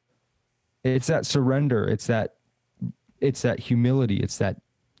 It's that surrender. It's that humility. It's that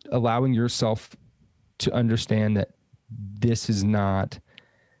allowing yourself to understand that this is not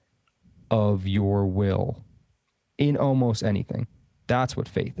of your will in almost anything. That's what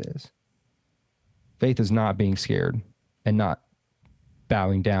faith is. Faith is not being scared and not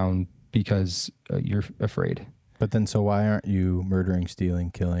bowing down because you're afraid. But then, so why aren't you murdering,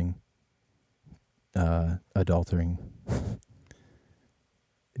 stealing, killing, adultering?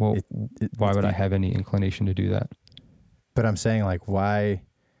 Well, why would I have any inclination to do that? But I'm saying, like, why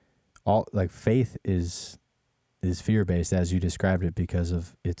faith is fear-based as you described it, because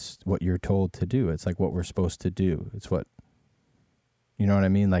of it's what you're told to do. It's like what we're supposed to do. It's what, you know what I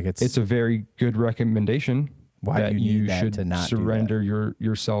mean? Like it's a very good recommendation. Why do you need that should to not surrender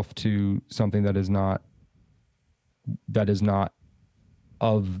yourself to something that is not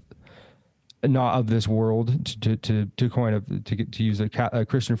of this world, to use a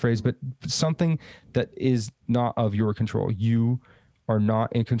Christian phrase, but something that is not of your control. You are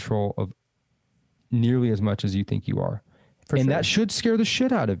not in control of nearly as much as you think you are. And that should scare the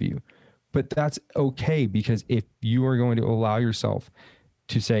shit out of you. But that's okay, because if you are going to allow yourself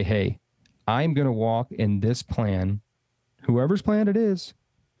to say, hey, I'm going to walk in this plan, whoever's plan it is,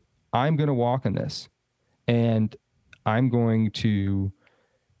 I'm going to walk in this, and I'm going to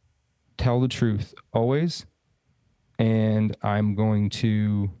tell the truth always, and I'm going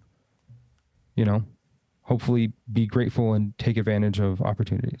to, hopefully be grateful and take advantage of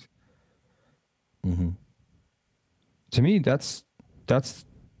opportunities. Mm-hmm. To me, that's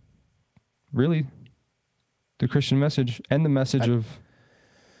really the Christian message, and the message of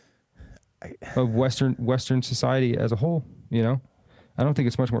Western society as a whole. I don't think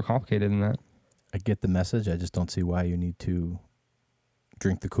it's much more complicated than that. I get the message. I just don't see why you need to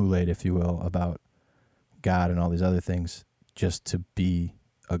drink the Kool-Aid, if you will, about God and all these other things just to be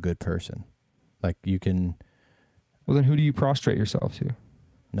a good person. Like, you can. Well, then who do you prostrate yourself to?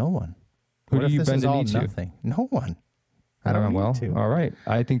 No one. Who do you bend the knee to? Nothing. No one. I don't need to. All right.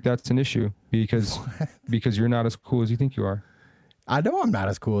 I think that's an issue because you're not as cool as you think you are. I know I'm not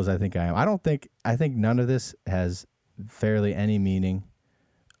as cool as I think I am. I think none of this has fairly any meaning.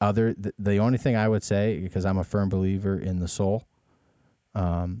 The only thing I would say, because I'm a firm believer in the soul,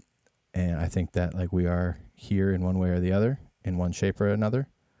 and I think that like we are here in one way or the other, in one shape or another,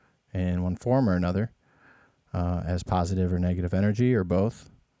 in one form or another, as positive or negative energy or both.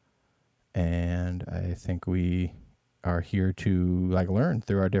 And I think we are here to like learn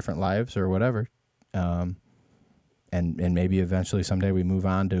through our different lives or whatever. And maybe eventually someday we move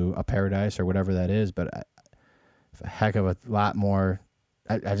on to a paradise or whatever that is. But a heck of a lot more.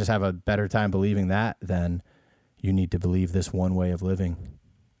 I just have a better time believing that than you need to believe this one way of living,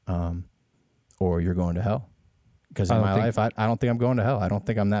 or you're going to hell. Because in my life, I don't think I'm going to hell. I don't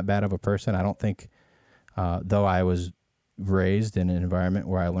think I'm that bad of a person. I don't think, though I was raised in an environment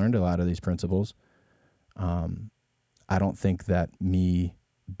where I learned a lot of these principles, I don't think that me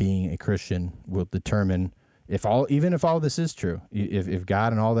being a Christian will determine even if all this is true, if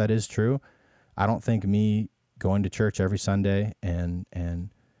God and all that is true, I don't think me going to church every Sunday and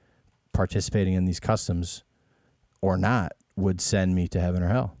participating in these customs or not would send me to heaven or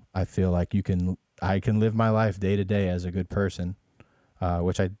hell. I feel like I can live my life day to day as a good person,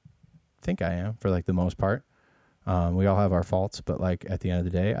 which I think I am for like the most part. We all have our faults, but like at the end of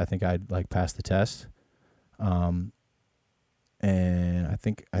the day, I think I'd like pass the test. And I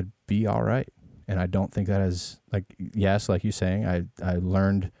think I'd be all right. And I don't think that is like, yes, like you saying, I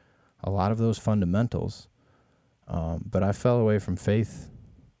learned a lot of those fundamentals. But I fell away from faith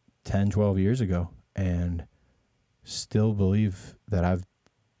 10, 12 years ago and still believe that I've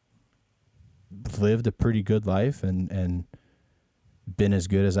lived a pretty good life and been as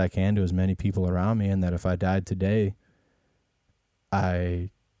good as I can to as many people around me. And that if I died today,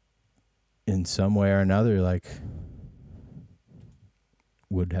 I, in some way or another, like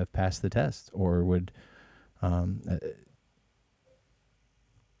would have passed the test or would,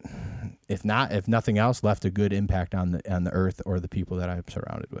 if nothing else, left a good impact on the earth or the people that I'm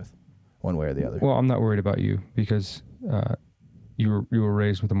surrounded with, one way or the other. Well, I'm not worried about you because you were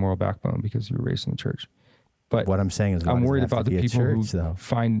raised with a moral backbone because you were raised in the church. But what I'm saying is, I'm worried about the people who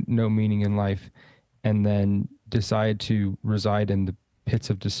find no meaning in life and then decide to reside in the pits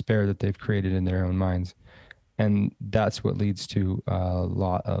of despair that they've created in their own minds. And that's what leads to a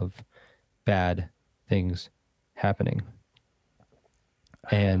lot of bad things happening.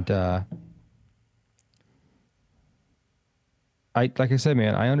 And like I said,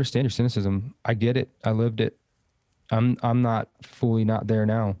 man, I understand your cynicism. I get it. I lived it. I'm not fully not there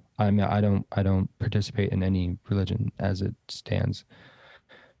now. I mean, I don't participate in any religion as it stands.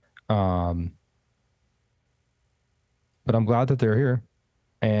 But I'm glad that they're here,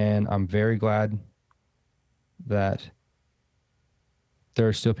 and I'm very glad that there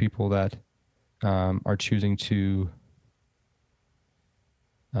are still people that are choosing to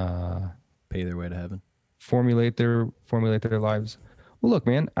pay their way to heaven, formulate their lives. Well, look,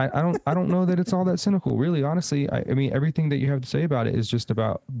 man, I don't know that it's all that cynical, really. Honestly, I mean, everything that you have to say about it is just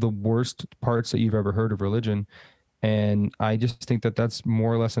about the worst parts that you've ever heard of religion, and I just think that that's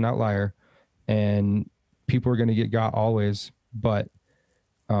more or less an outlier, and people are going to get got always. But,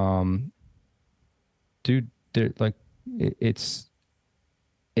 dude, like it's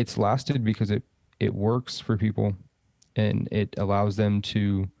lasted because it works for people, and it allows them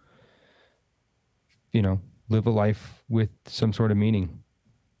to, live a life with some sort of meaning.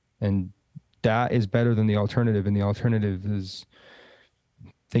 And that is better than the alternative. And the alternative is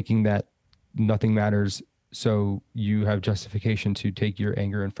thinking that nothing matters, so you have justification to take your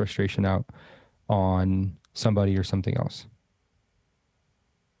anger and frustration out on somebody or something else.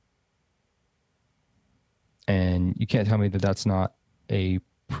 And you can't tell me that that's not a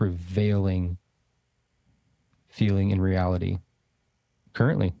prevailing feeling in reality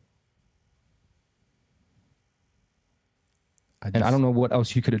currently. And I don't know what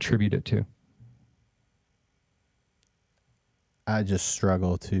else you could attribute it to. I just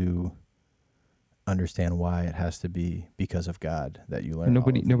struggle to understand why it has to be because of God that you learn.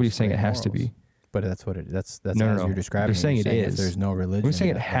 Nobody's saying it has to be. But that's what it. That's no, as you're describing. They're saying it is. If there's no religion. We're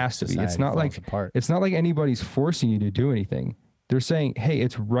saying it has to be. It's not like anybody's forcing you to do anything. They're saying, hey,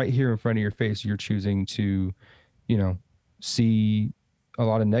 it's right here in front of your face. You're choosing to, see a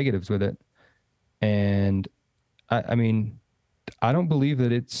lot of negatives with it. And I mean, I don't believe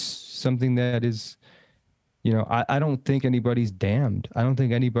that it's something that is, I don't think anybody's damned. I don't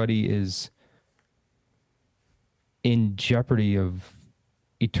think anybody is in jeopardy of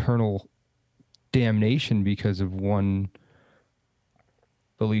eternal damnation because of one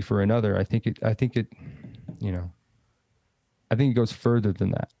belief or another. I think it goes further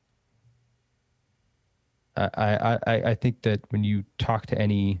than that. I think that when you talk to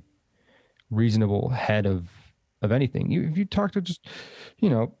any reasonable head of of anything. If you talk to just,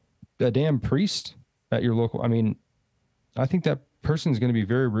 a damn priest at your local, I mean, I think that person is going to be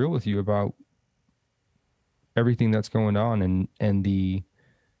very real with you about everything that's going on, and the,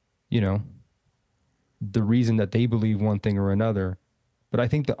 the reason that they believe one thing or another. But I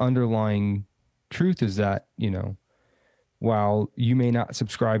think the underlying truth is that, while you may not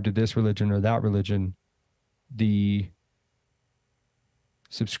subscribe to this religion or that religion, the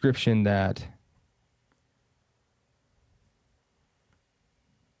subscription that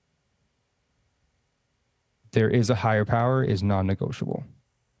there is a higher power is non-negotiable.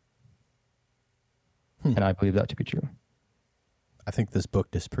 And I believe that to be true. I think this book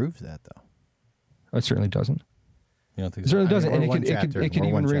disproves that, though. It certainly doesn't. You don't think It certainly doesn't. And it could We're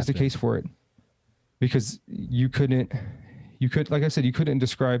even one raise the chapter. case for it. Because you could, like I said, you couldn't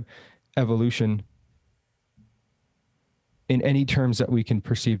describe evolution in any terms that we can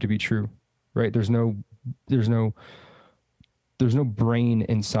perceive to be true, right? There's no brain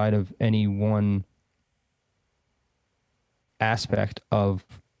inside of any one aspect of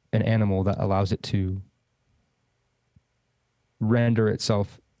an animal that allows it to render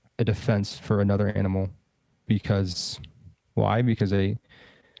itself a defense for another animal. Because why? Because it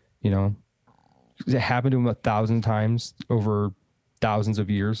happened to them 1,000 times over thousands of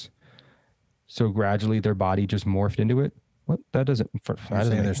years. So gradually their body just morphed into it. What? That doesn't. You're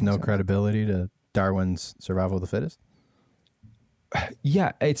saying there's no credibility to Darwin's survival of the fittest?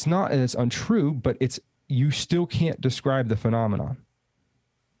 Yeah, it's not, and it's untrue, but you still can't describe the phenomenon.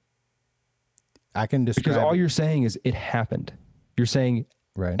 I can describe, because all you're saying is it happened. You're saying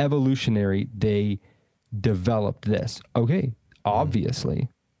right, evolutionary, they developed this. Okay, obviously,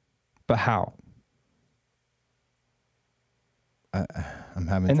 but how? I'm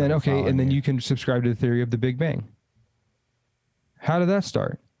having. And then trouble okay, and following then you can subscribe to the theory of the Big Bang. How did that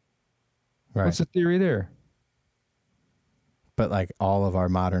start? Right. What's the theory there? But like all of our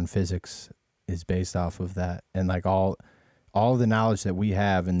modern physics is based off of that, and like all of the knowledge that we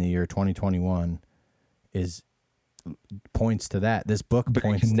have in the year 2021 points to that. This book But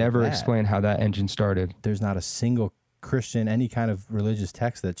points you can to never that. explain how that engine started. There's not a single Christian, any kind of religious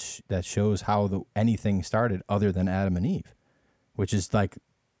text that shows how anything started other than Adam and Eve, which is like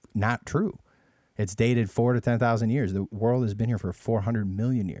not true. It's dated 4,000 to 10,000 years. The world has been here for 400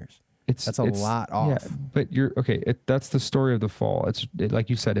 million years. That's a lot off. Yeah, but you're okay. That's the story of the fall.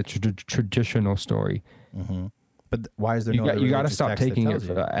 Like you said, it's a traditional story. Mm-hmm. But why is there You no? got to stop taking it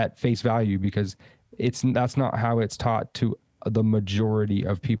you? at face value, because that's not how it's taught to the majority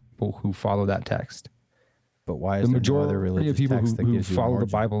of people who follow that text. But why is the there majority no other religious of people text that who gives you follow the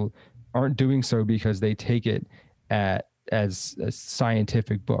origin? Bible aren't doing so because they take it as a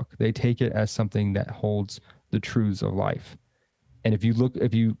scientific book. They take it as something that holds the truths of life. And if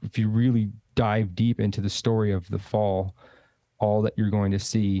you really dive deep into the story of the fall, all that you're going to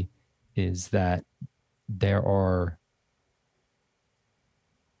see is that there are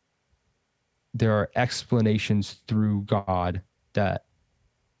explanations through God that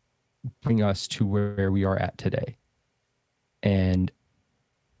bring us to where we are at today. And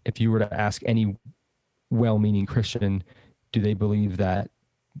if you were to ask any well-meaning Christian, do they believe that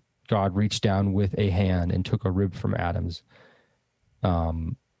God reached down with a hand and took a rib from Adam's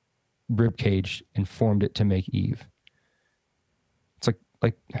rib cage and formed it to make Eve? It's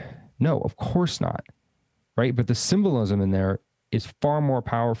like no, of course not, right? But the symbolism in there is far more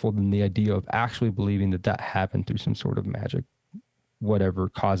powerful than the idea of actually believing that happened through some sort of magic, whatever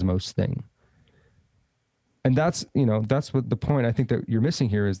cosmos thing. And that's what the point I think that you're missing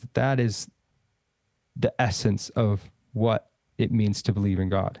here is that is the essence of what it means to believe in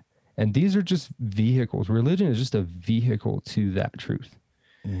God. And these are just vehicles. Religion is just a vehicle to that truth.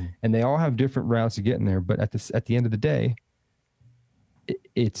 And they all have different routes to getting there. But at the end of the day,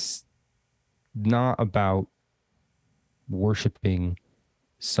 it's not about worshiping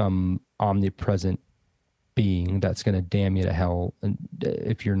some omnipresent being that's going to damn you to hell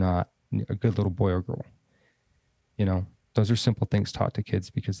if you're not a good little boy or girl. Those are simple things taught to kids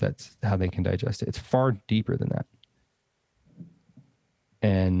because that's how they can digest it. It's far deeper than that.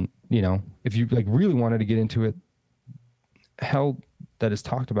 And, if you really wanted to get into it, hell that is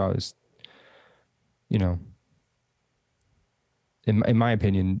talked about is, in my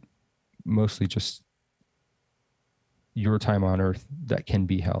opinion, mostly just your time on earth that can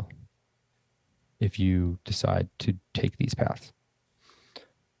be hell if you decide to take these paths.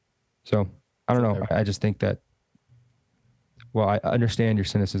 So I don't know. I just think that, well, I understand your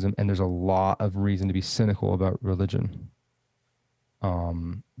cynicism, and there's a lot of reason to be cynical about religion.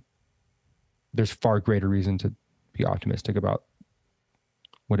 There's far greater reason to be optimistic about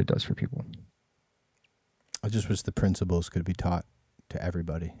what it does for people. I just wish the principles could be taught to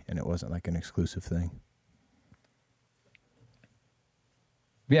everybody and it wasn't like an exclusive thing.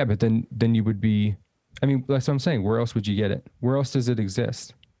 Yeah, but then you would be, I mean, that's what I'm saying. Where else would you get it? Where else does it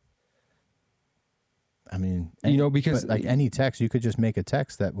exist? I mean, because like any text, you could just make a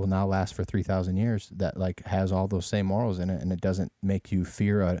text that will now last for 3,000 years that like has all those same morals in it, and it doesn't make you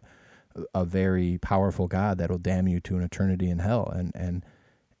fear a very powerful God that'll damn you to an eternity in hell.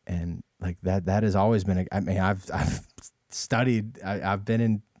 And like that has always been. I mean, I've studied.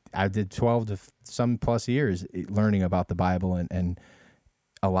 I did 12 to some plus years learning about the Bible, and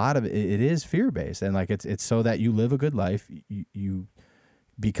a lot of it is fear based, and like it's so that you live a good life. You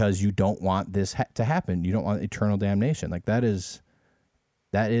because you don't want this to happen. You don't want eternal damnation. Like that is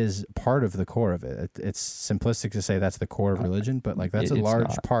part of the core of it. It's simplistic to say that's the core of religion, but like that's a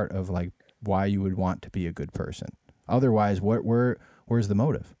large part of like why you would want to be a good person. Otherwise, where's the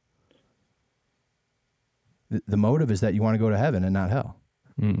motive? The motive is that you want to go to heaven and not hell.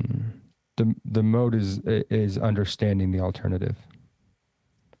 The motive is understanding the alternative.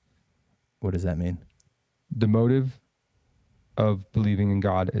 What does that mean? The motive of believing in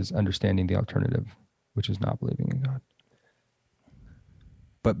God is understanding the alternative, which is not believing in God.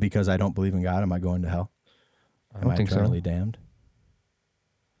 But because I don't believe in God, am I going to hell? I don't think so. Am I eternally damned?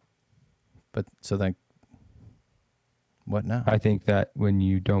 But so then, what now? I think that when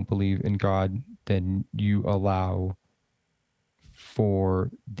you don't believe in God, then you allow for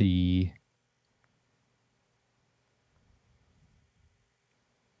the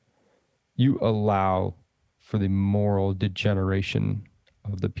moral degeneration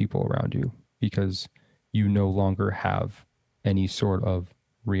of the people around you, because you no longer have any sort of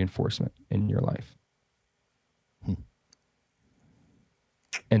reinforcement in your life.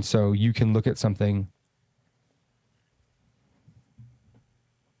 And so you can look at something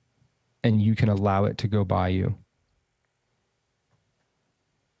and you can allow it to go by you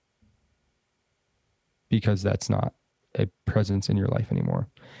because that's not a presence in your life anymore.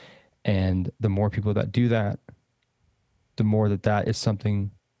 And the more people that do that, the more that is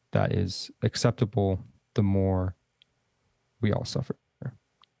something that is acceptable, the more we all suffer.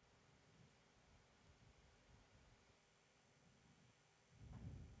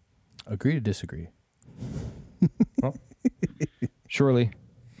 Agree to disagree. Well, surely.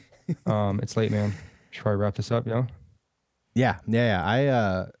 It's late, man. Should I wrap this up, Yeah.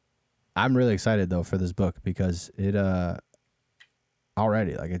 I'm really excited though for this book because it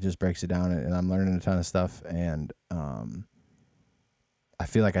already like it just breaks it down and I'm learning a ton of stuff, and I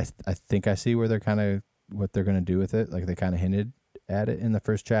feel like I think I see where they're kind of what they're going to do with it. Like they kind of hinted at it in the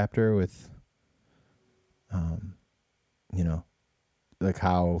first chapter with like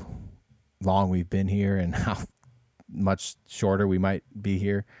how long we've been here and how much shorter we might be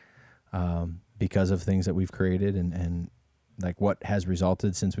here because of things that we've created and like what has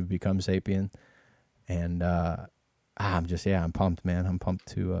resulted since we've become sapien. And I'm pumped, man. I'm pumped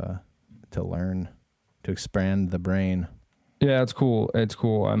to learn, to expand the brain. Yeah, it's cool. It's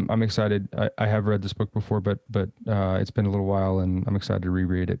cool. I'm excited. I have read this book before, but it's been a little while, and I'm excited to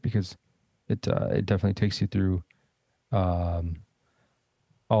reread it because it definitely takes you through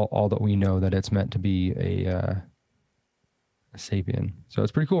all that we know that it's meant to be a sapien. So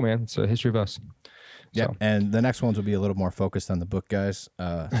it's pretty cool, man. It's a history of us. Yeah, So. And the next ones will be a little more focused on the book, guys.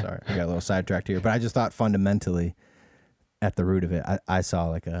 Sorry, I got a little sidetracked here, but I just thought fundamentally, at the root of it, I saw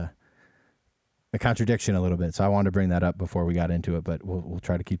like a contradiction a little bit. So I wanted to bring that up before we got into it, but we'll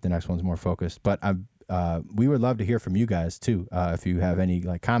try to keep the next ones more focused. But we would love to hear from you guys too. If you have any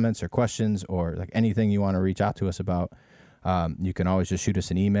like comments or questions or like anything you want to reach out to us about, you can always just shoot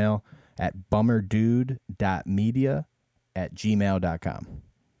us an email at bummerdude.media@gmail.com.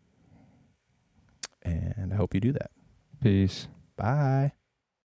 And I hope you do that. Peace. Bye.